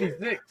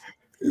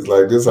He's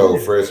like this whole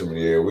freshman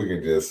year. We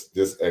can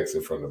just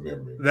exit from the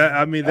memory. That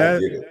I mean I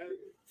that get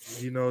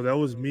it. that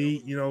was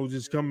me.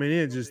 Just coming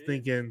in, just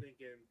thinking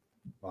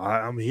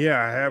I'm here.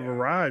 I have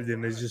arrived,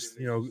 and it's just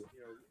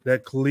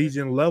that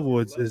collegiate level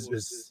is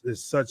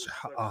such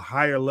a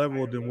higher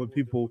level than what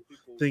people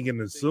think and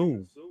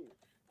assume.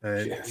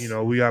 And Yes.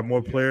 we got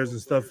more players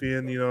and stuff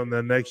in. And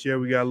the next year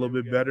we got a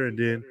little bit better, and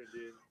then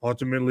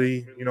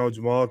ultimately,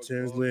 Jamal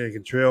Tinsley and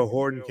Contrell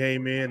Horton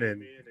came in,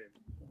 and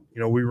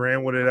we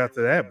ran with it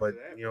after that. But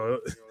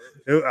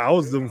I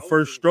was the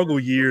first struggle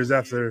years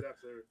after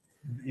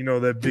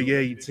that Big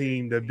 8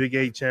 team, that Big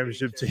 8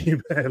 championship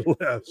team had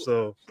left.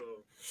 So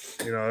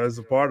that's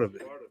a part of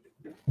it.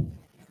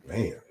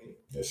 Man,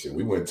 that shit.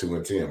 We went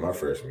 2-10 my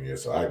freshman year,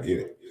 so I get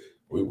it.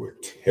 We were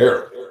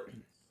terrible.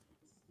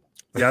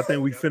 Yeah, I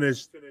think we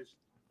finished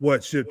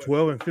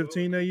 12 and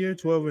 15 that year,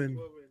 12 and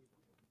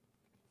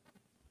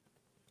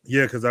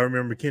yeah, because I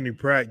remember Kenny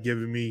Pratt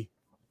giving me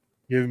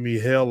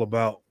hell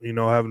about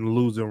having a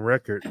losing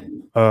record.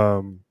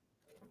 And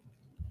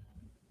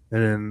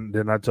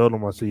then I told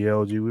him, I said, yeah,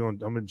 LG, I'm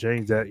gonna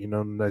change that in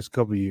the next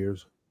couple of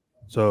years.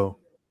 So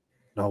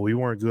no, we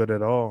weren't good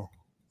at all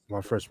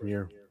my freshman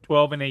year.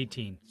 12 and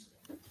 18.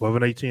 12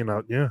 and 18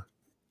 out, yeah.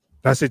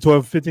 I say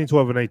 12, 15,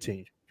 12 and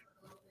 18.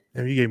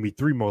 And you gave me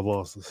 3 more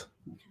losses.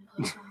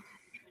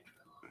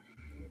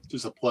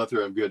 Just a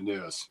plethora of good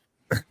news.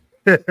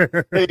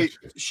 Hey,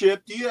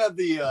 Ship, do you have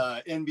the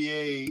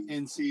NBA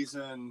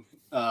in-season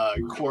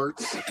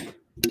courts?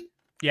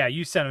 Yeah,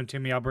 you sent them to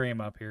me. I'll bring them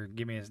up here.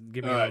 Give me a All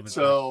little right, bit.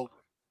 so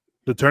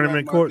The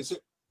tournament Marcus,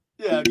 courts?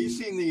 Yeah, have you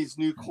seen these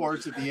new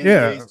courts that the NBA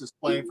Yeah. is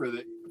displaying for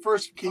the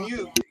first?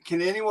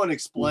 Can anyone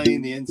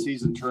explain the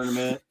in-season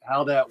tournament,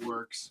 how that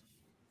works?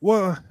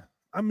 Well,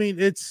 I mean,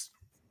 it's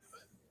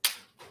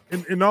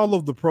in all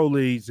of the pro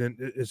leagues, and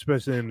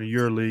especially in the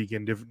EuroLeague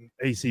and different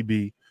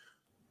ACB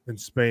in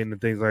Spain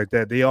and things like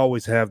that, they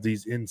always have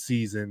these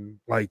in-season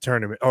like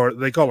tournament, or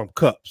they call them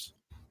cups.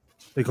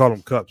 They call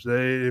them cups.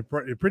 It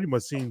pretty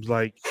much seems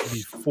like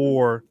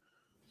before,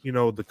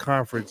 the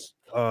conference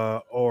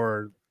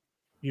or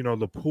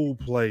the pool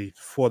play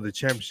for the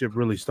championship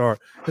really start.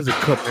 There's a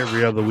cup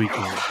every other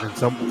weekend,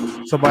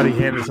 and somebody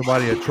handed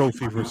somebody a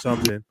trophy for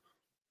something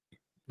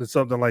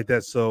like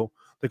that. So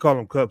they call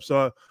them cups.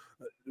 So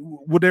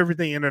with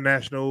everything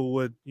international,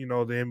 with the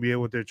NBA,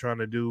 what they're trying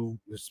to do,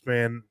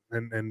 expand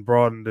and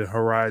broaden the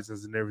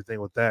horizons and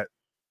everything with that,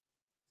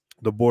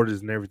 the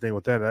borders and everything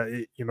with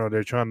that,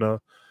 they're trying to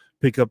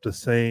pick up the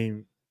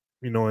same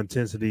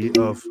intensity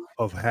of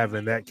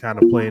having that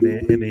kind of playing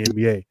in the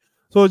NBA.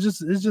 So it's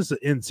just an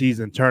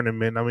in-season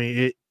tournament. I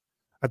mean,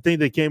 I think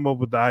they came up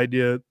with the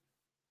idea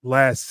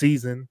last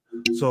season,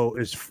 so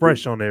it's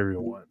fresh on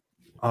everyone.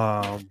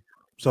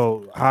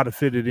 So how to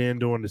fit it in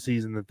during the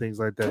season and things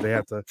like that, they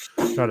have to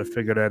try to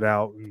figure that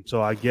out. And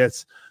so I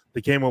guess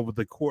they came up with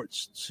the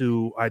courts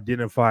to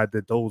identify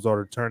that those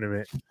are the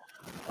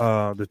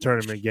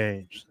tournament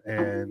games,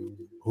 and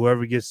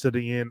whoever gets to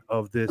the end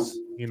of this,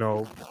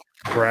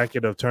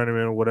 bracket of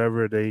tournament or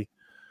whatever, they,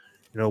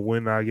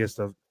 win, I guess,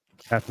 the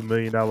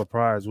 $500,000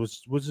 prize,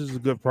 which is a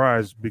good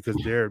prize because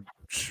they're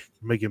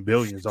making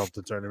billions off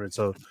the tournament.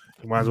 So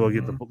you might as well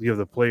give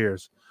the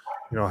players,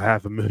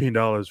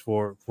 $500,000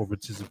 for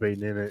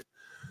participating in it,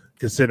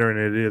 considering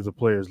it is a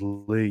players'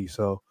 league.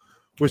 So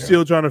we're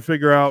still trying to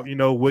figure out,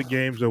 what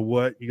games are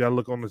what. You got to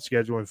look on the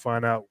schedule and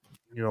find out,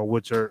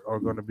 which are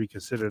going to be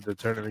considered the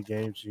tournament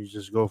games. You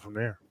just go from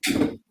there.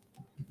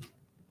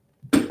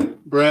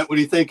 Brent, what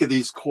do you think of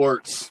these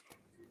courts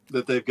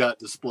that they've got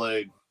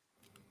displayed?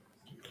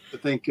 I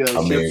think Ship's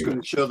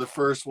going to show the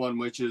first one,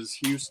 which is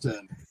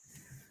Houston.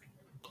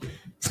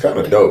 It's kind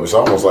of dope. It's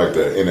almost like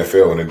the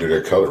NFL when they do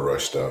their color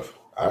rush stuff.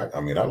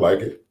 I mean, I like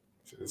it.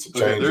 It's a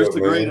change. There's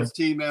the greatest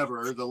team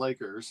ever, the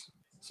Lakers.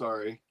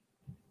 Sorry.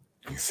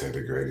 You said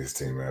the greatest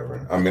team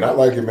ever. I mean, I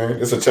like it, man.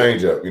 It's a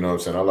change up. You know what I'm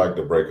saying? I like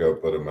the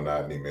breakup of the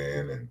monotony,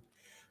 man. And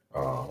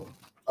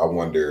I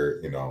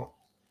wonder,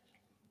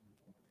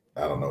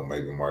 I don't know,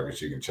 maybe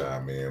Marcus, you can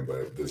chime in,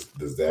 but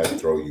does that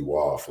throw you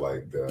off,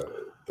 like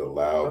the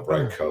loud,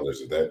 bright colors?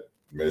 Does that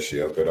mess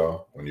you up at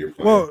all when you're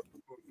playing? Well,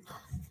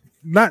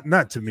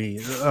 not to me.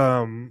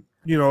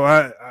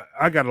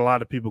 I got a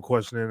lot of people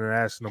questioning and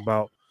asking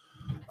about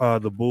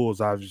the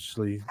Bulls,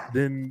 obviously.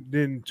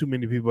 Then too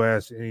many people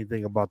ask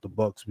anything about the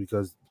Bucks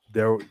because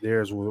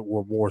theirs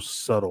were more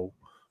subtle.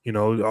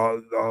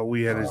 All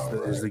we had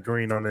is the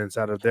green on the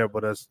inside of there,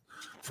 but us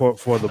for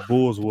the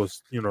Bulls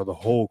was the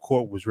whole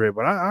court was red.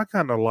 But I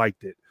kind of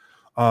liked it.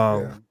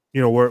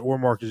 you know, where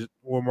Marcus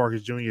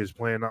Jr. is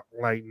playing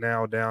like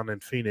now down in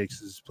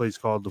Phoenix is a place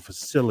called the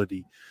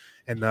Facility,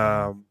 and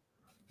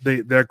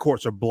their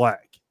courts are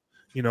black.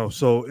 You know,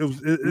 so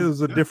it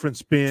was a different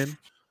spin.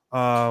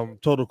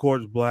 Total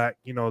court's black.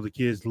 You know, the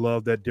kids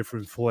love that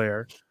different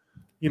flair.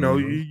 You know,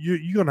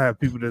 you're gonna have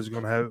people that's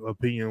gonna have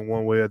opinion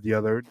one way or the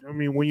other. I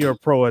mean, when you're a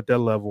pro at that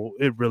level,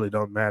 it really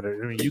don't matter.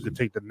 I mean, you can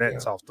take the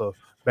nets off the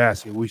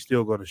basket, we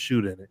still gonna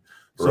shoot in it.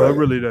 So it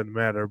really doesn't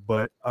matter.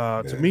 But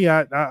to me,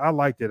 I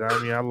liked it.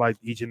 I mean, I liked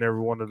each and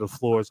every one of the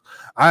floors.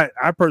 I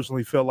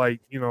personally felt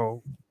like, you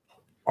know,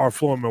 our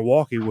floor in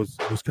Milwaukee was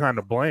kind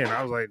of bland.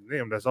 I was like,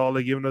 damn, that's all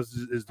they're giving us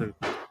is the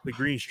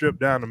green strip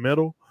down the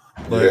middle.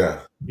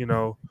 But you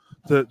know,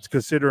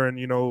 considering,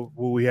 you know,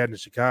 what we had in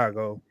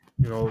Chicago,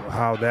 you know,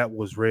 how that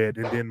was red.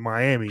 And then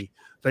Miami,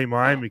 I think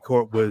Miami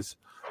court was,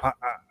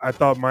 I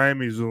thought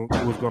Miami's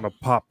was going to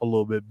pop a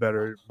little bit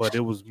better, but it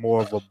was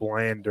more of a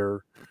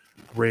blander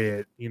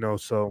red, you know.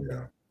 So,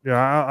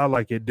 yeah, I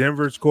like it.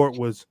 Denver's court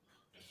was,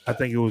 I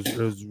think it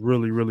was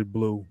really, really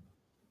blue.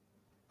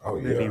 Oh,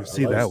 yeah. I didn't even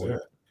see that one.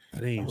 I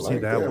didn't even see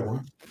that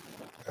one.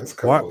 That's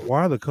cool.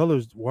 Why are the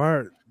colors,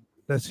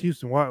 that's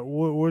Houston.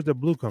 Where's the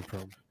blue come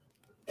from?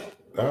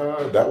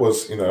 That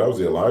was the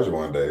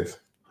Olajuwon days.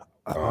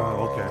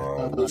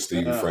 Okay. With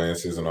Stevie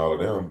Francis and all of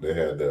them, they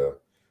had the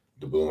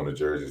blue on the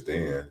jerseys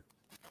then.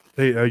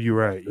 You're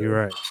right. You're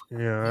right.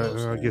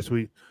 Yeah, I guess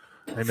I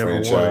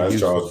never franchise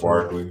Charles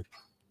Barkley.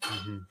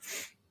 Mm-hmm.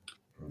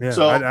 Yeah,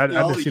 so I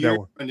didn't see that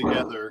one.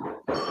 Together,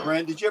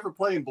 Brent, did you ever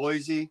play in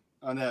Boise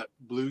on that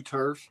blue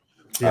turf?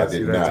 Yeah, I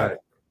did not.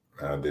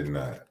 I did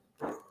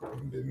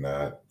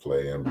not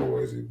play in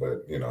Boise,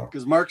 but you know,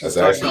 because Marcus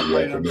talked about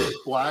playing on the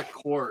black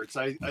courts.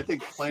 I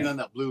think playing on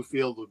that blue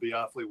field would be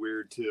awfully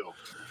weird too.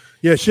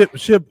 Yeah, Ship.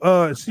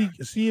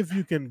 See if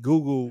you can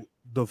Google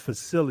the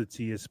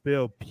Facility. It's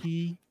spelled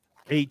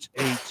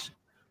PHH,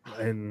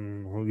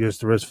 and I guess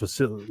the rest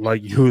facility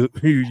like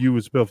you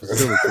would spell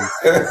facility.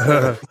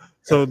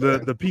 So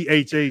the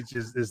PHH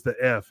is the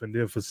F, and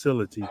then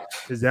Facility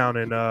is down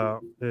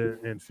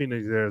in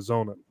Phoenix,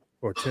 Arizona,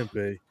 or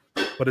Tempe.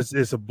 But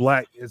it's a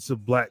black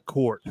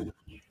court. They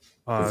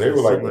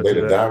were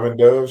the Diamond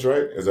Doves,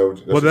 right? Is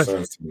that what that's your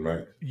son's team,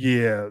 right?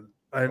 Yeah,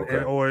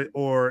 and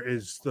or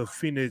is the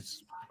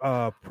Phoenix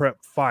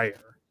Prep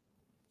Fire?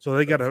 So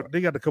they got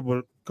a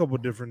couple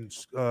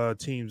different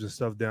teams and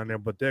stuff down there,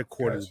 but their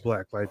court is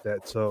black like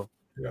that. So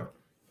yeah,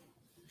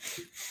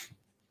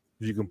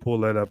 you can pull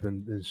that up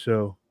and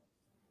show.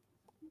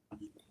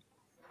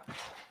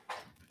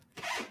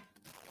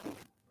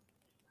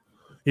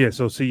 Yeah,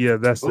 so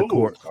that's the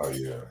court. Oh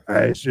yeah,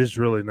 it's just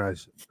really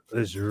nice.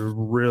 It's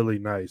really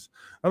nice.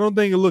 I don't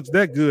think it looks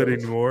that good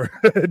anymore.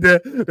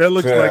 that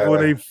looks like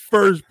when they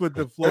first put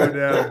the floor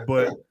down,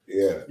 but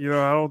you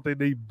know, I don't think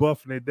they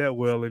buffing it that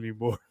well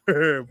anymore.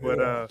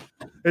 But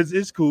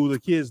it's cool. The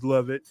kids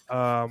love it.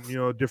 You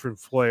know, different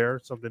flair,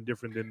 something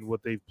different than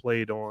what they've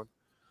played on,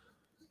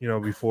 you know,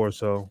 before.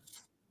 So,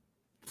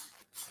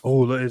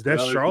 is that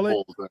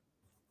Charlotte?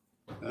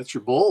 That's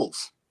your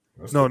Bulls.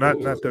 No, not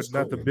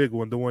the big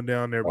one. The one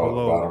down there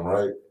below. Bottom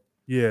right.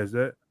 Yeah, is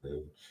that?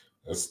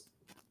 That's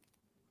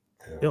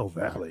Hill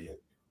Valley.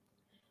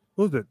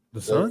 Who's it?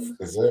 The Sun?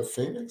 Is that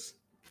Phoenix?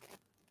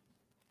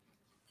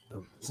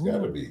 It's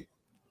got to be.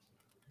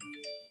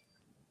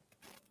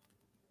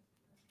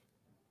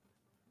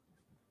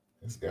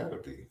 It's got to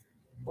be.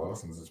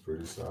 Boston's is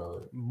pretty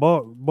solid.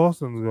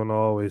 Boston's gonna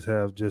always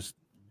have just.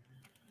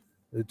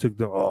 It took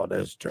them. Oh,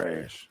 that's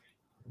trash.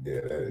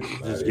 Yeah, that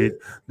is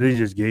they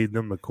just gave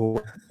them the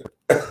court.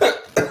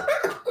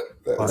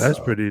 That's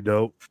pretty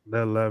dope.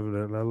 That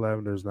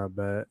lavender's not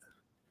bad.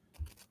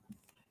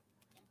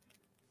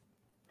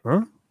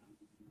 Huh?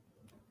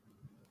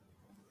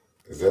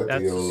 Is that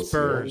that's the old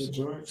Spurs?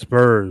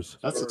 Spurs.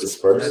 That's the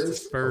Spurs. That's the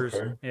Spurs.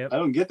 Okay. Yep. I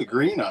don't get the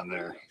green on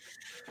there.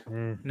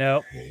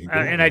 No,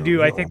 and I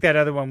do. I think that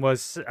other one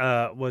was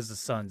the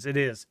Suns. It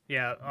is.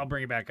 Yeah, I'll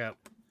bring it back up.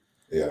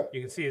 Yeah,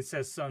 you can see it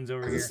says Suns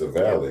over here. It's the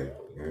Valley.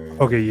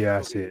 Okay, yeah,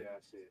 I see it.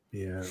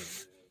 Yeah.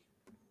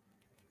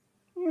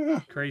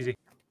 Crazy.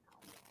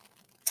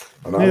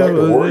 And I like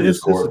the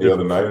Warriors court the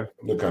other night.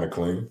 They're kind of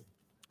clean.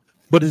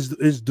 But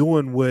it's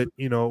doing what,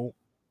 you know,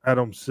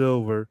 Adam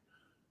Silver,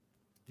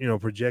 you know,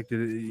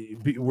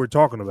 projected. We're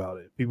talking about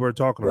it. People are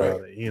talking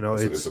about it. You know,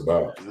 it's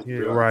about.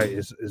 Yeah, right.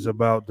 It's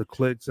about the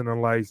clicks and the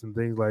likes and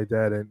things like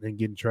that, and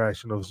getting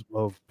traction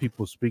of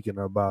people speaking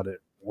about it,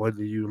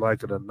 whether you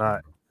like it or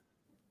not.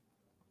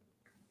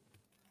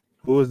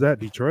 Who is that?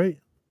 Detroit?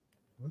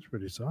 That's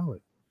pretty solid.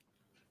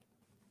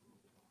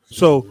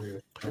 So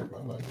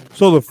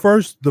the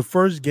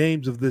first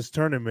games of this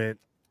tournament,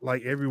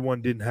 like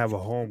everyone didn't have a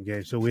home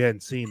game, so we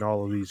hadn't seen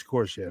all of these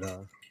courts yet, huh?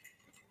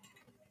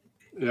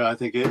 Yeah, I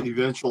think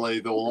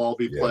eventually they'll all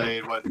be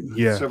played.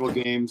 Several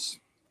games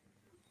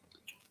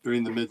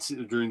during the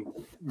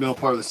middle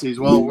part of the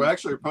season. Well, we're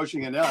actually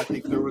approaching it now. I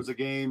think there was a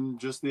game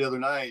just the other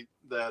night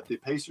that the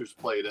Pacers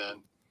played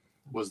in,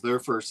 was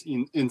their first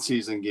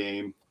in-season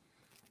game.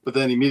 But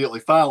then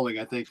immediately following,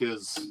 I think,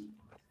 is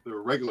the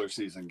regular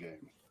season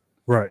game.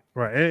 Right.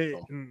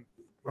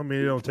 I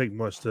mean, it don't take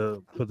much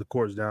to put the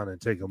courts down and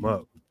take them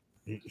up.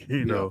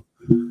 You know,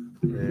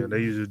 and they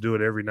usually do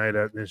it every night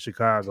in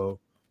Chicago.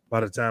 By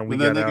the time we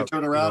and then got they can out,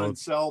 turn you around know, and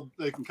sell.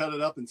 They can cut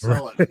it up and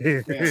sell right.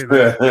 it. They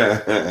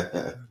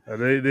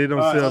don't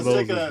All right, sell let's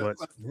those take as a- much.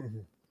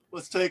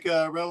 Let's take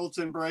a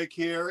Revelton break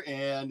here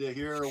and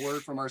hear a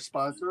word from our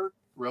sponsor,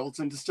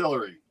 Revelton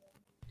Distillery.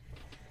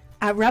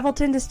 At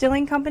Revelton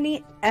Distilling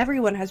Company,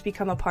 everyone has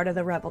become a part of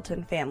the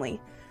Revelton family.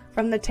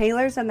 From the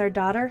Taylors and their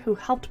daughter who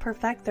helped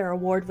perfect their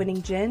award-winning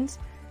gins,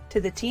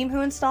 to the team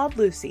who installed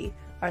Lucy,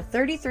 our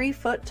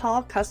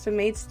 33-foot-tall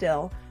custom-made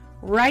still,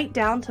 right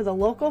down to the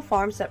local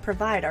farms that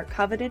provide our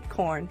coveted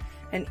corn,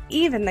 and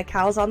even the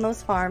cows on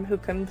those farms who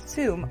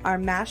consume our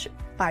mash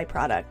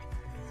byproduct.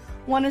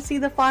 Want to see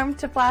the farm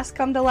to flask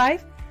come to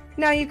life?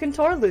 Now you can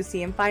tour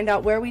Lucy and find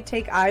out where we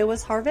take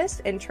Iowa's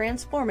harvest and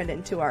transform it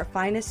into our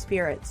finest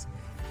spirits.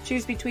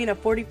 Choose between a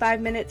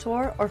 45-minute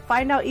tour or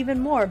find out even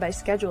more by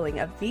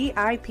scheduling a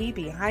VIP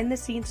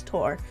behind-the-scenes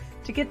tour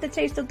to get the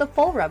taste of the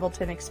full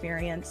Revelton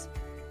experience.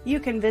 You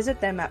can visit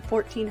them at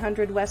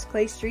 1400 West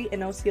Clay Street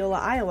in Osceola,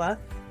 Iowa,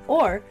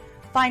 or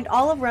find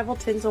all of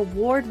Revelton's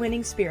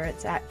award-winning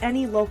spirits at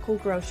any local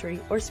grocery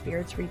or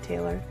spirits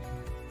retailer.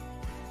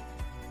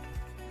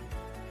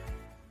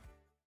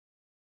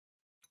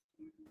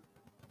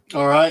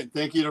 All right,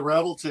 thank you to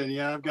Revelton.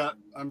 Yeah,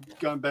 I'm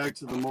going back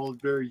to the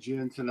Moldberry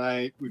Gin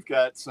tonight. We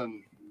had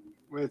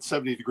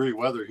 70-degree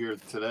weather here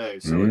today,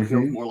 so it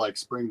feels more like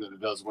spring than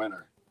it does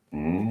winter.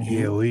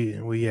 Yeah,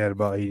 we had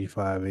about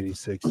 85,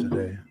 86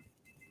 today.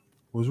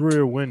 It was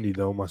real windy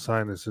though. My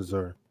sinuses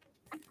are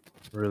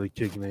really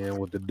kicking in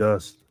with the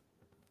dust.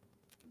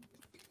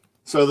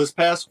 So this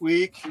past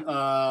week,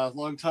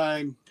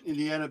 longtime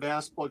Indiana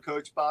basketball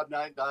coach Bob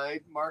Knight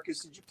died.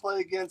 Marcus, did you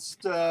play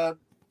against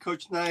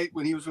Coach Knight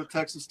when he was with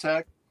Texas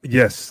Tech?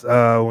 Yes,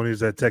 when he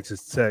was at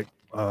Texas Tech,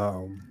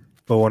 but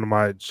one of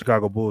my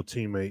Chicago Bull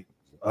teammate,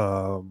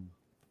 AJ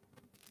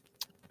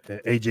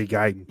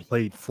Guyton,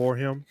 played for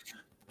him,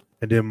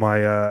 and then my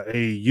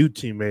AAU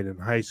teammate in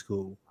high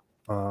school,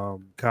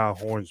 Kyle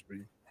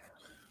Hornsby,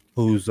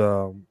 who's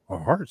a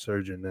heart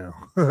surgeon now.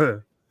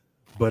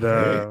 But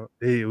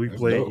we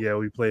played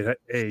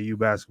AAU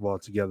basketball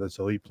together,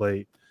 so he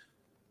played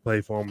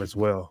for him as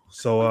well.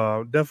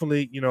 So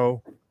definitely,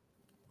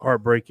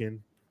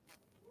 heartbreaking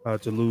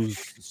to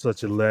lose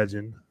such a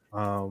legend.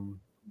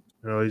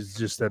 It's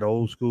just that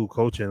old school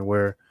coaching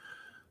where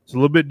it's a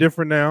little bit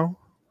different now,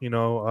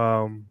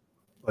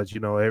 but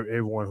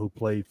everyone who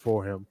played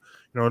for him,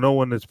 no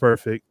one is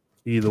perfect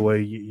either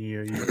way.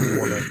 You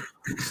want to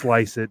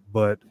slice it,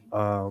 but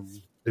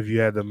if you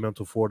had the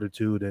mental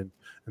fortitude and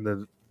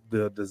the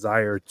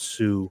desire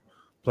to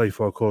play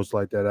for a coach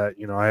like that, I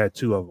had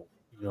two of them.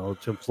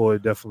 Tim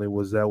Floyd definitely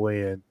was that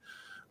way, and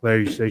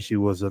Larry Stacey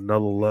was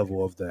another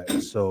level of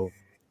that. So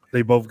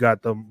they both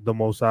got the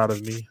most out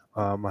of me.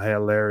 I had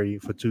Larry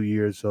for 2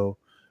 years, so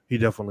he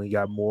definitely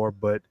got more.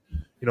 But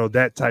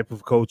that type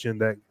of coaching,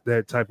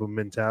 that type of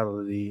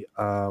mentality,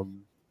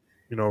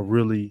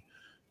 really,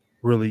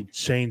 really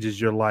changes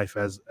your life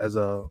as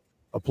a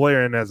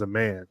player and as a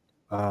man.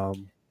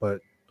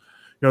 But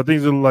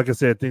things are, like I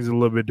said, things are a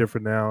little bit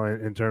different now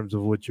in terms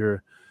of what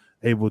you're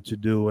able to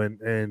do,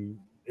 and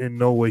in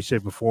no way,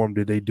 shape, or form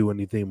did they do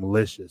anything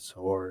malicious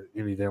or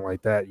anything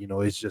like that.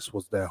 It just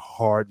was that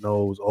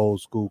hard-nosed,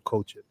 old-school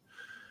coaching.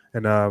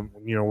 And,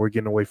 we're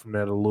getting away from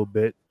that a little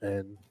bit,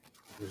 and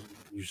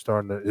it's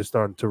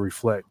starting to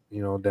reflect,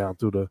 down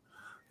through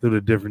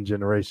the different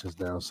generations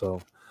now. So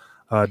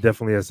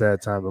definitely a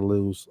sad time to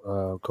lose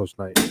Coach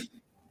Knight.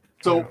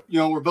 So,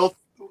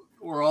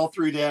 we're all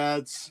three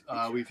dads.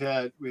 We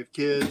have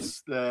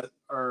kids that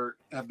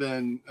have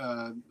been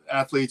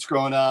athletes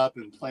growing up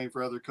and playing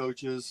for other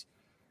coaches.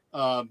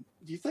 Do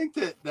you think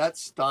that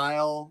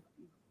style,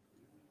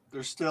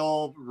 there's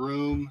still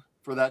room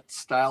for that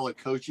style of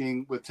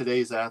coaching with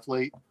today's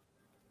athlete?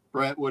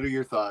 Brent, what are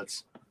your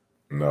thoughts?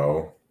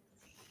 No.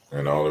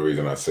 And the only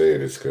reason I say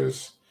it is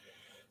because,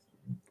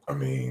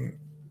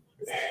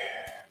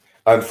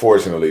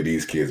 unfortunately,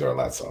 these kids are a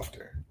lot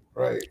softer,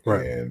 right?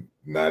 And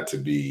not to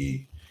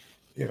be,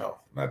 not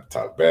to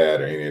talk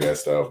bad or any of that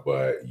stuff,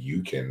 but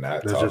you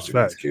cannot talk to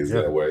these kids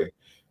that way,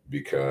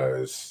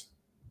 because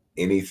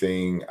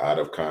anything out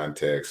of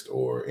context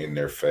or in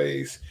their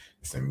face,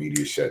 it's an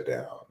immediate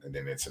shutdown. And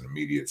then it's an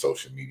immediate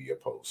social media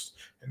post.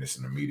 And it's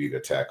an immediate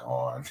attack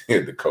on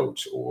the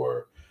coach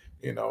or,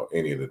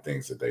 any of the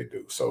things that they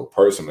do. So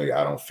personally,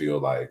 I don't feel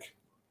like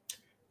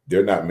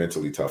they're not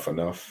mentally tough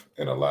enough.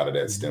 And a lot of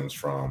that stems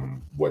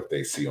from what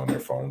they see on their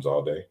phones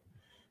all day.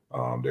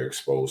 They're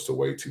exposed to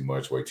way too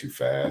much, way too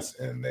fast.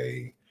 And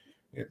they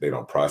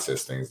don't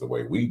process things the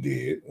way we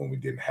did when we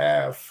didn't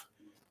have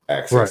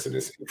access to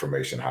this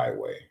information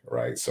highway,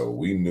 right? So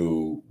we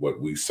knew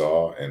what we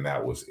saw, and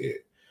that was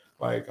it.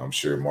 Like, I'm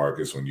sure,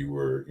 Marcus, when you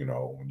were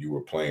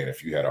playing,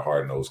 if you had a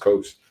hard-nosed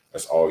coach,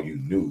 that's all you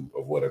knew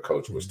of what a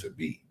coach was to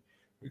be,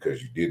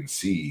 because you didn't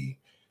see,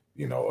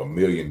 a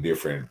million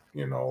different,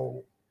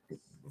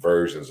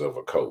 versions of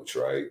a coach,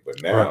 right?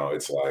 But now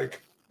it's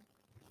like,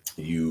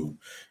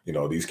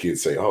 these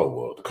kids say, oh,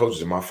 well, the coach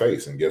is in my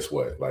face. And guess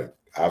what? Like,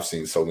 I've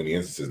seen so many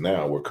instances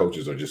now where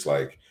coaches are just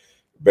like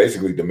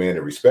basically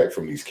demanding respect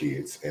from these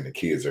kids, and the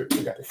kids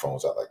they got their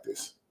phones out like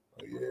this.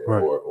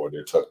 Right. Or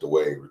they're tucked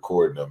away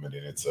recording them, and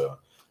then it's a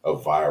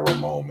viral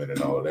moment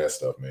and all of that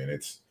stuff, man.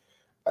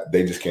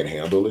 They just can't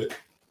handle it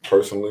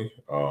personally.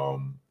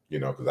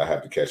 Because I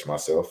have to catch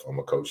myself. I'm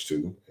a coach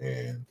too.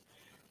 And,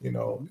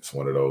 it's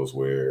one of those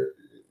where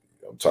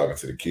I'm talking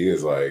to the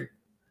kids, like,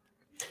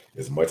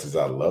 as much as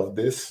I love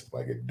this,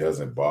 like, it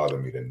doesn't bother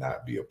me to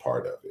not be a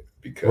part of it,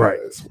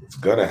 because what's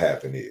going to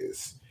happen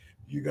is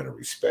you're going to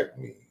respect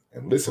me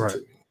and listen to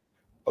me.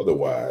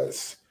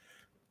 Otherwise,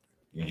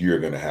 you're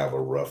going to have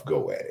a rough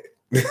go at it.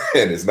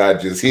 And it's not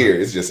just here,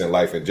 it's just in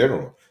life in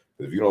general.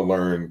 If you don't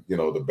learn,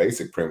 the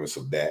basic premise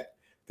of that,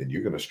 then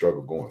you're going to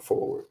struggle going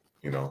forward,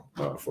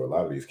 for a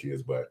lot of these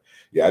kids. But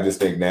yeah, I just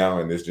think now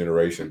in this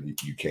generation,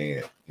 you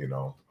can't,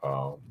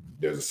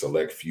 there's a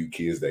select few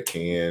kids that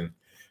can,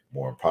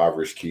 more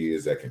impoverished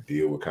kids that can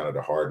deal with kind of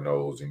the hard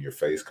nose in your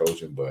face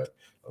coaching. But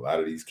a lot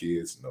of these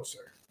kids, no, sir,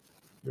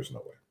 there's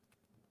no way.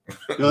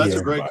 That's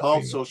a great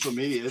call. Social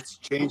media, it's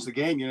changed the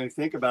game. You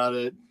think about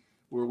it,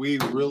 where we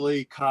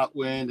really caught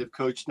wind of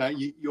Coach Knight.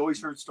 You always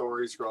heard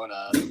stories growing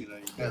up. You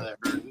kind of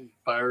heard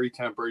fiery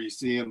temper. You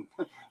see him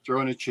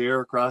throwing a chair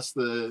across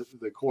the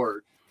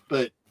court.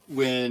 But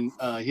when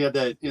he had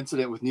that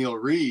incident with Neil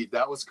Reed,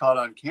 that was caught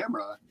on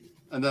camera,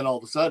 and then all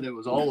of a sudden it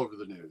was all over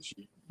the news.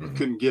 You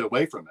couldn't get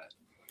away from it.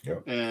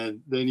 Yep.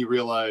 And then you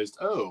realized,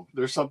 oh,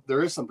 there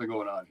is something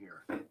going on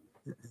here.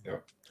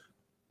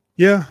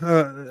 Yeah,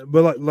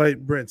 but like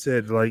Brent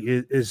said, like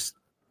it's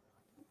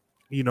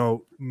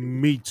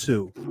me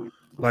too.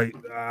 Like,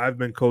 I've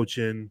been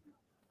coaching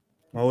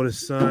my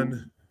oldest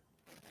son.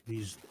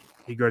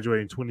 He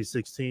graduated in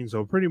 2016,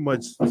 so pretty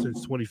much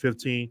since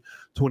 2015,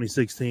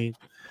 2016,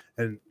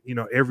 and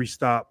every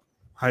stop,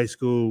 high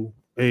school,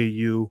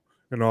 AAU,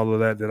 and all of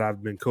that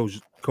I've been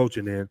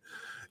coaching in,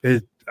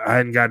 I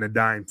hadn't gotten a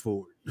dime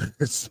for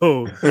it.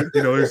 So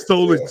it's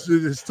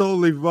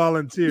totally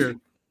volunteer.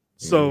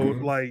 So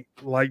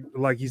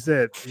like you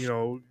said,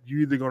 you're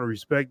either going to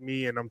respect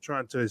me, and I'm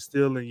trying to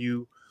instill in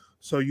you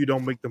so you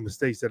don't make the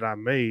mistakes that I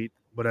made,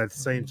 but at the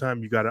same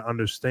time you got to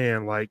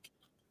understand, like,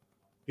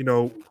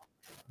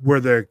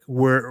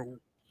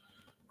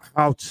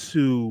 how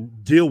to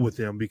deal with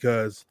them,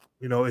 because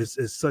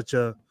it's such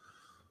a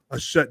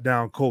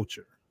shutdown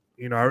culture.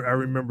 I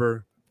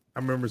remember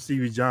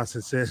Stevie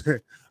Johnson saying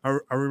I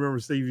remember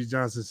Stevie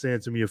Johnson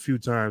saying to me a few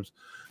times,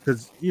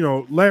 because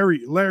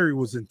Larry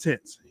was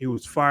intense. He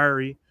was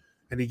fiery,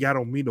 and he got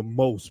on me the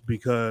most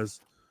because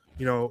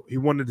he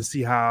wanted to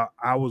see how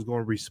I was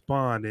going to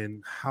respond,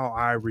 and how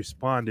I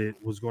responded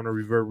was going to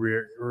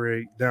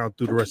reverberate down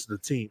through the rest of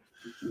the team.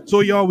 So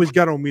he always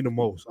got on me the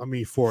most. I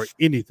mean, for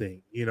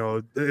anything,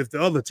 if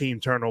the other team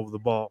turned over the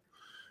ball,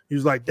 he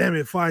was like, "Damn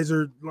it,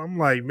 Pfizer." I'm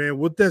like, man,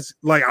 what that's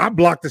like, I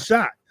blocked the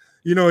shot.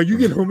 You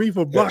get on me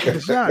for blocking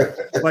the shot.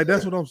 Like,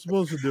 that's what I'm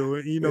supposed to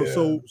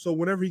do. So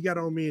whenever he got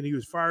on me and he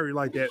was fiery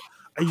like that,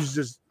 I used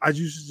to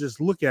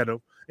just look at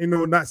him and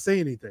not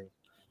say anything.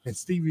 And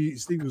Stevie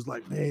was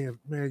like, man,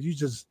 you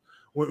just,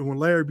 when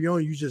Larry be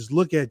on, you just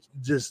look at,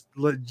 just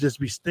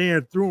be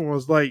staring through him. I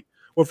was like,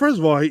 well, first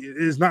of all,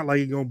 it's not like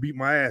he's gonna beat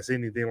my ass or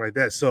anything like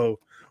that. So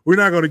we're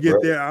not gonna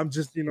get there. I'm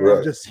just,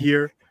 I'm just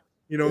here,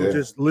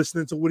 just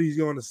listening to what he's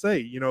going to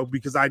say,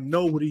 because I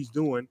know what he's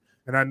doing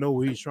and I know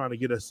where he's trying to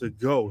get us to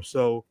go.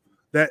 So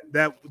that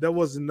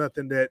wasn't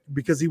nothing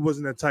because he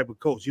wasn't that type of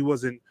coach. He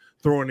wasn't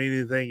throwing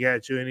anything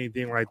at you,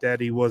 anything like that.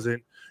 He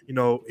wasn't, he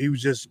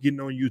was just getting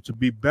on you to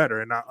be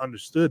better. And I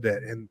understood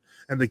that. And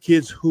the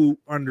kids who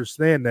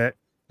understand that,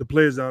 the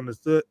players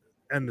that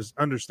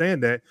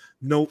understand that,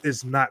 no,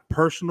 it's not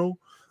personal.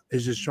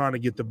 It's just trying to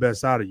get the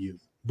best out of you.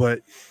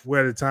 But we're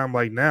at a time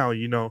like now,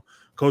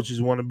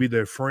 coaches want to be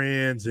their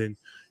friends and,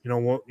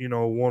 want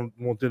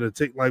them to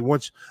take, like,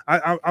 once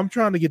I'm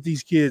trying to get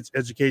these kids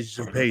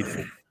education paid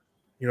for.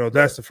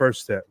 That's the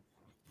first step.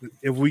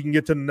 If we can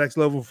get to the next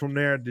level from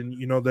there, then,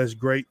 that's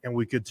great. And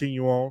we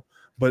continue on.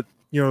 But,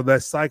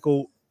 that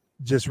cycle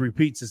just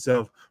repeats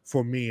itself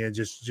for me, and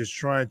just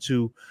trying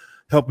to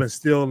help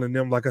instill in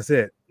them. Like I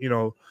said,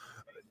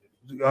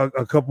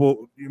 a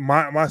couple,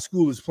 my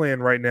school is playing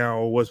right now,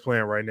 or was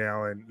playing right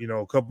now. And,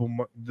 a couple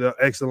of the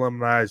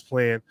ex-alumni is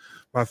playing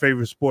my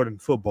favorite sport in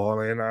football.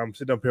 And I'm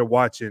sitting up here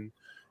watching,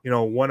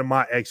 one of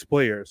my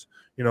ex-players,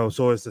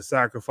 so it's the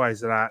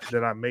sacrifice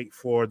that I make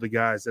for the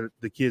guys,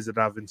 the kids that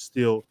I've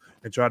instilled,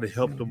 and try to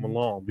help them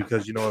along.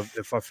 Because,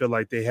 if I feel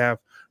like they have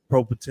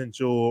pro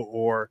potential,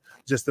 or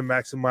just to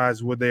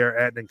maximize where they are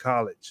at in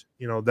college,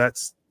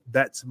 that's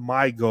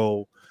my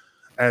goal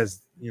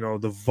as,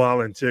 the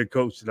volunteer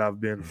coach that I've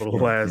been for the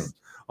last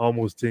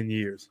almost 10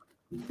 years.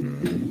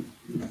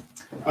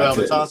 Well,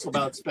 it's also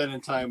about spending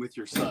time with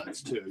your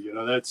sons too. You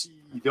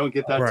don't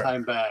get that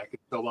time back.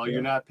 So while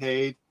you're not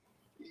paid,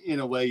 in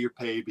a way you're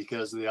paid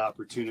because of the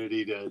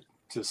opportunity to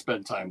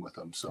spend time with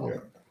them.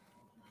 So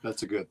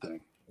that's a good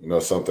thing.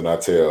 Something I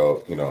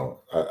tell,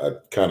 I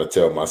kind of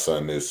tell my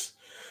son this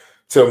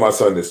tell my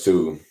son this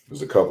too.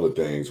 There's a couple of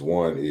things.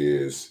 One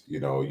is, you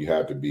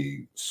have to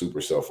be super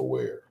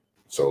self-aware.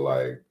 So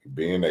like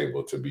being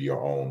able to be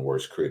your own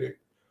worst critic,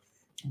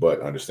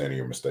 but understanding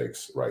your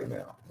mistakes right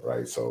now,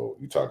 right? So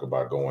you talk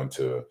about going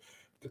to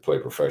play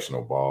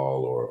professional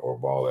ball or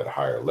ball at a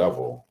higher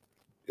level.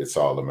 It's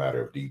all a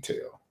matter of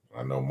detail.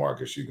 I know,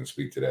 Marcus, you can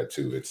speak to that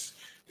too. It's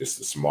the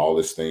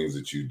smallest things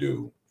that you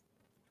do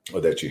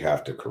or that you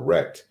have to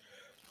correct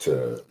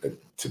to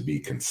be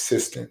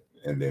consistent,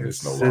 and then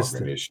it's no longer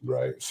an issue,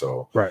 right?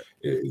 So right.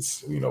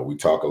 It's, we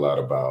talk a lot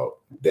about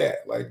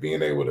that, like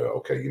being able to,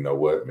 okay, you know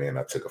what, man,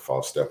 I took a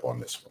false step on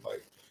this one.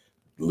 Like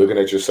looking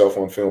at yourself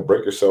on film,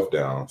 break yourself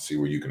down, see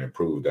where you can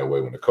improve. That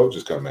way, when the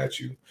coaches come at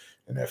you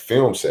in that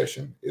film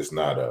session, it's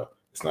not a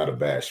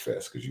bash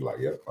fest, because you're like,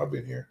 yep, I've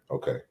been here.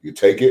 Okay, you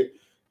take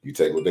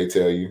what they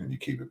tell you, and you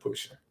keep it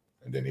pushing.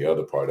 And then the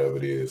other part of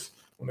it is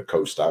when the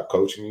coach stops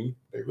coaching you,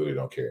 they really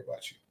don't care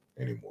about you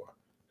anymore.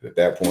 At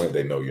that point,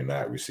 they know you're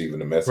not receiving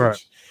the message,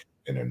 right,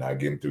 and they're not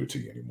getting through to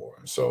you anymore.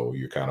 And so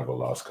you're kind of a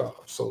lost cause.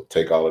 So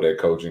take all of that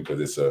coaching,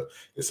 because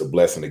it's a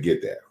blessing to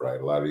get that,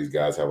 right? A lot of these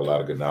guys have a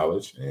lot of good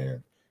knowledge,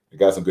 and they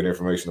got some good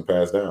information to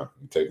pass down.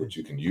 You take what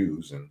you can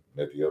use and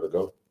let the other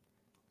go.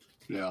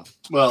 Yeah.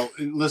 Well,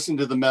 listen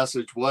to the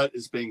message, what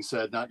is being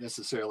said, not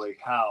necessarily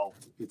how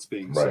it's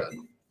being said.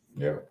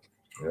 Yeah.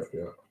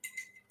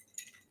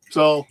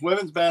 So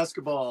women's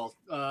basketball,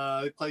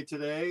 they played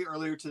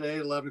earlier today,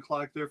 11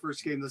 o'clock, their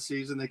first game of the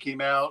season. They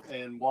came out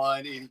and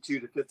won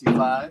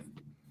 82-55.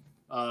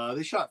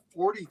 They shot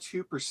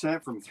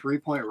 42% from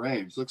 3-point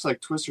range. Looks like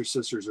Twister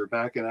Sisters are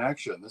back in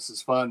action. This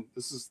is fun.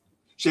 This is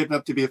shaping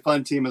up to be a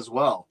fun team as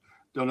well.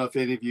 Don't know if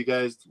any of you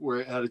guys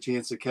had a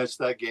chance to catch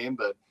that game,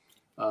 but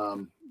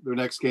their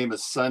next game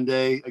is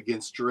Sunday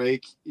against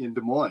Drake in Des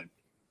Moines.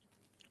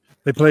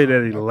 They played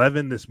at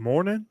 11 this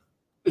morning?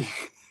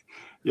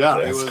 Yeah,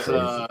 it was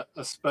a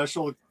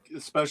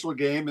special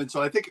game. And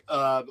so I think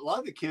a lot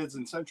of the kids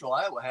in Central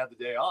Iowa had the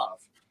day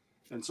off.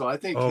 And so I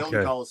think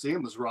Hilton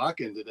Coliseum was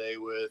rocking today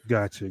with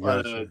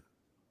gotcha.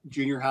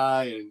 Junior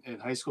high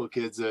and high school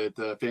kids that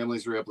the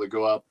families were able to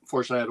go up.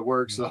 Fortunately, I had to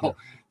work, so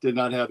did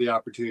not have the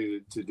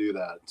opportunity to do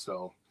that.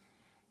 So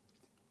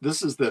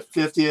this is the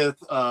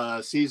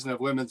 50th season of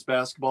women's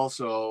basketball.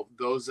 So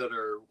those that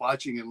are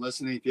watching and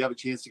listening, if you have a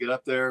chance to get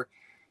up there,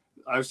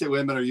 Iowa State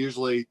women are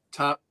usually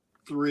top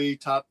 3,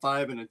 top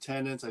 5 in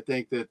attendance. I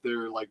think that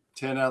they're like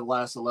 10 out of the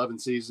last 11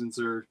 seasons.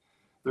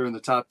 They're in the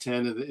top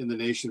 10 in the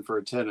nation for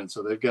attendance.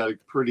 So they've got a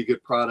pretty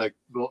good product.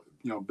 Bill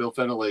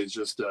Feneley has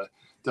just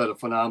done a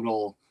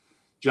phenomenal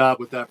job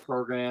with that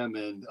program.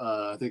 And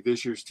I think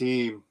this year's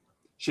team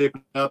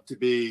shaping up to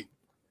be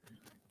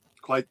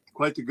quite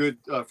the good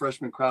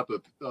freshman crop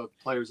of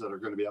players that are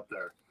going to be up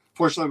there.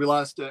 Fortunately, we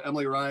lost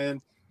Emily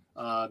Ryan.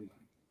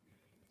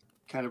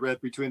 Kind of read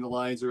between the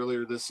lines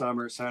earlier this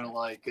summer. It sounded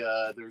like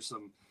there's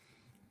some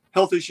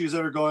health issues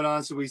that are going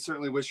on. So we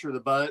certainly wish her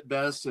the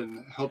best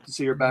and hope to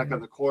see her back on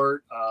the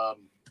court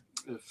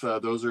if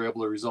those are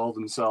able to resolve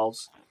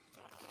themselves.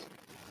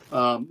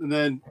 And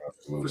then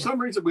for some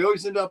reason, we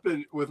always end up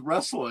with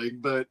wrestling,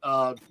 but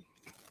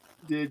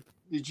did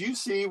you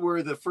see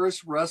where the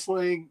first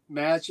wrestling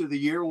match of the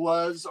year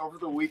was over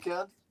the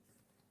weekend?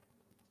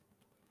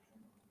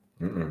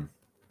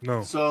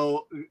 No.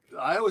 So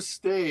Iowa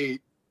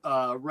State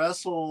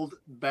wrestled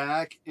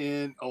back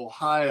in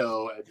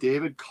Ohio at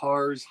David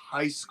Carr's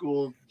high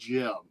school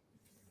gym.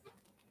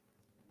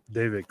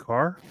 David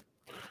Carr?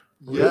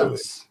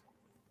 Yes.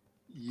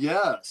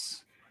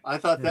 Yes. I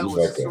thought that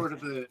was sort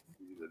of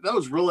that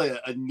was really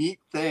a neat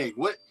thing.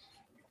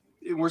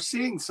 We're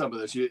seeing some of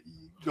this. You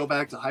go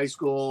back to high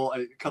school.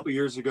 A couple of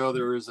years ago,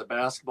 there was a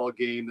basketball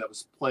game that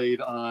was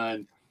played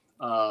on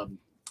an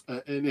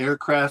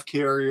aircraft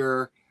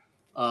carrier.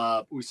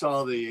 We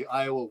saw the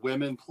Iowa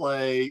women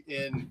play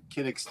in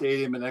Kinnick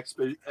Stadium, an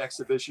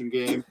exhibition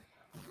game.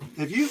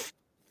 Have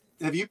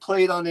you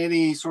played on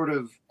any sort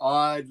of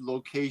odd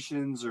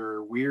locations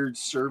or weird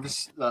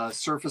surfaces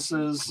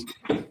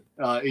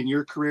in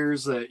your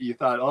careers that you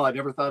thought, I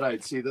never thought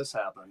I'd see this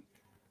happen?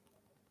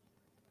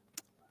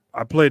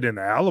 I played in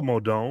the Alamo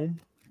Dome.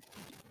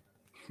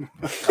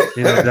 But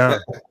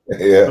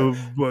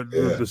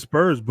the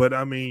Spurs. But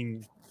I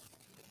mean,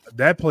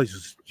 that place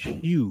is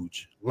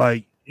huge.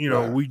 Like,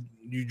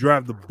 you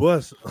drive the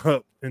bus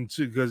up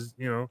into, because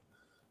it's a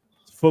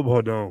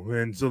football dome,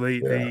 and so they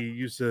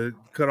used to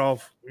cut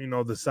off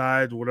the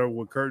sides, whatever,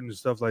 with curtains and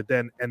stuff like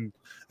that, and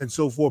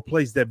so for a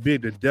place that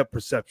big, the depth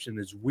perception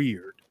is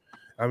weird.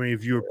 I mean,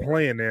 if you're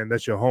playing there and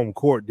that's your home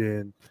court,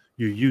 then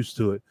you're used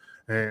to it.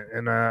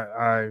 And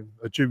I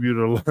attribute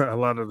a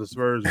lot of the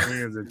Spurs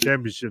wins and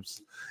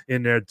championships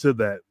in there to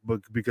that,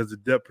 but because the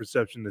depth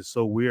perception is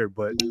so weird.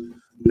 But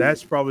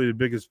that's probably the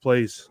biggest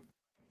place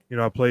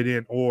I played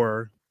in,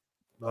 or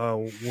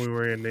when we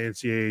were in the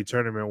NCAA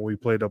tournament, we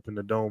played up in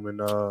the dome in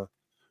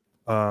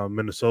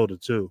Minnesota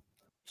too.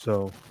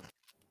 So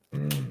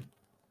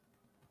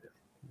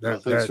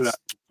that's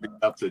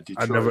up to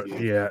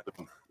Detroit.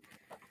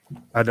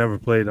 I never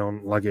played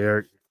on like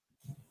an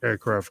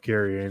aircraft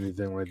carrier or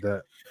anything like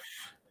that.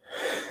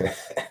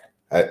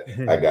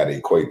 I got to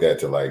equate that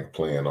to like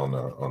playing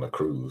on a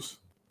cruise.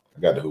 I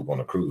got to hoop on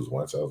a cruise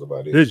once. That was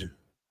about it. Did you?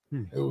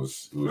 It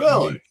was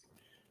Really? unique.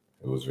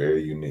 It was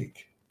very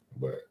unique,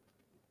 but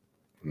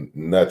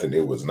nothing.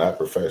 It was not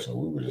professional.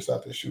 We were just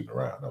out there shooting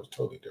around. That was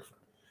totally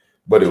different,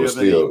 but it Did was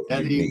you have still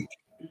any unique.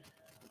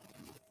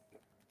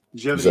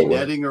 Did you have You said any what?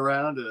 netting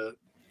around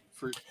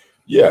for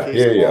Yeah, in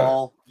case the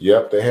ball?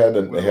 Yep. They had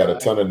a Right.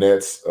 ton of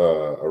nets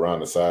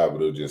around the side,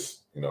 but it was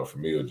just, for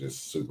me, it was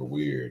just super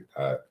weird.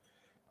 I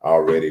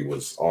already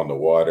was on the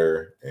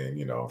water, and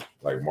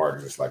like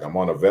Marcus, it's like I'm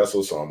on a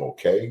vessel, so I'm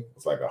okay.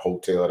 It's like a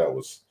hotel that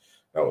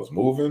was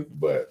moving,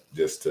 but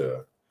just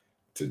to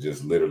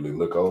just literally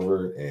look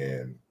over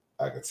and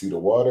I could see the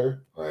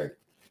water, like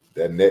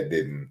that net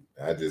didn't.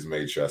 I just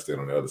made sure I stayed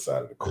on the other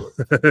side of the court.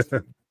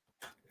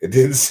 It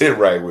didn't sit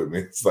right with me.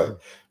 It's like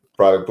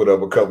probably put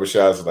up a couple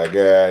shots, like,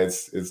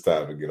 it's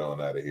time to get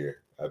on out of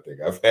here. I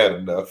think I've had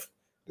enough.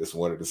 Just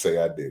wanted to say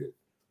I did it.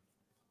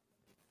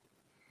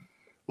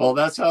 Well,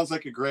 that sounds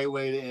like a great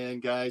way to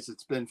end, guys.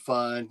 It's been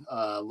fun.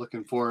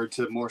 Looking forward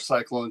to more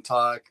Cyclone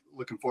talk.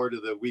 Looking forward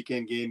to the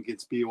weekend game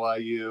against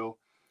BYU.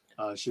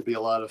 Should be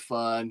a lot of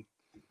fun.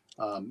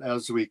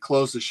 As we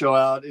close the show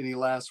out, any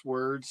last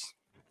words?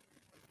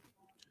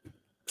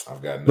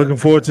 I've got Looking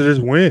forward to this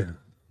win.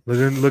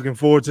 Looking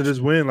forward to this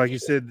win. Like you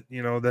said,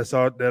 that'll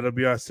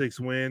be our 6th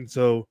win.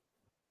 So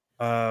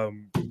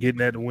getting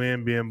that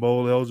win, being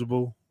bowl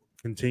eligible,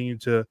 continue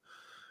to,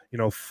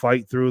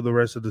 fight through the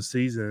rest of the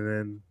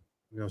season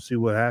and, see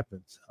what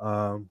happens.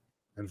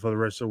 And for the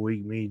rest of the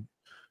week,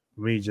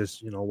 me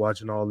just,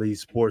 watching all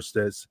these sports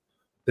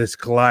that's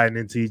colliding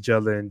into each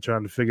other and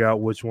trying to figure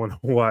out which one to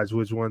watch,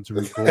 which one to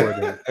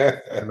record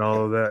and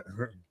all of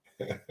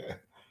that.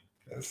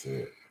 That's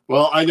it.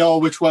 Well, I know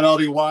which one I'll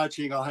be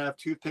watching. I'll have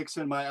toothpicks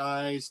in my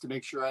eyes to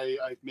make sure I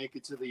make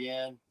it to the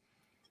end.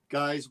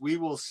 Guys, we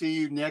will see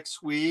you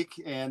next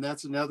week, and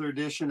that's another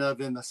edition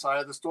of In the Side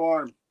of the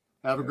Storm.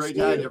 Have a great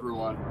night,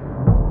 everyone.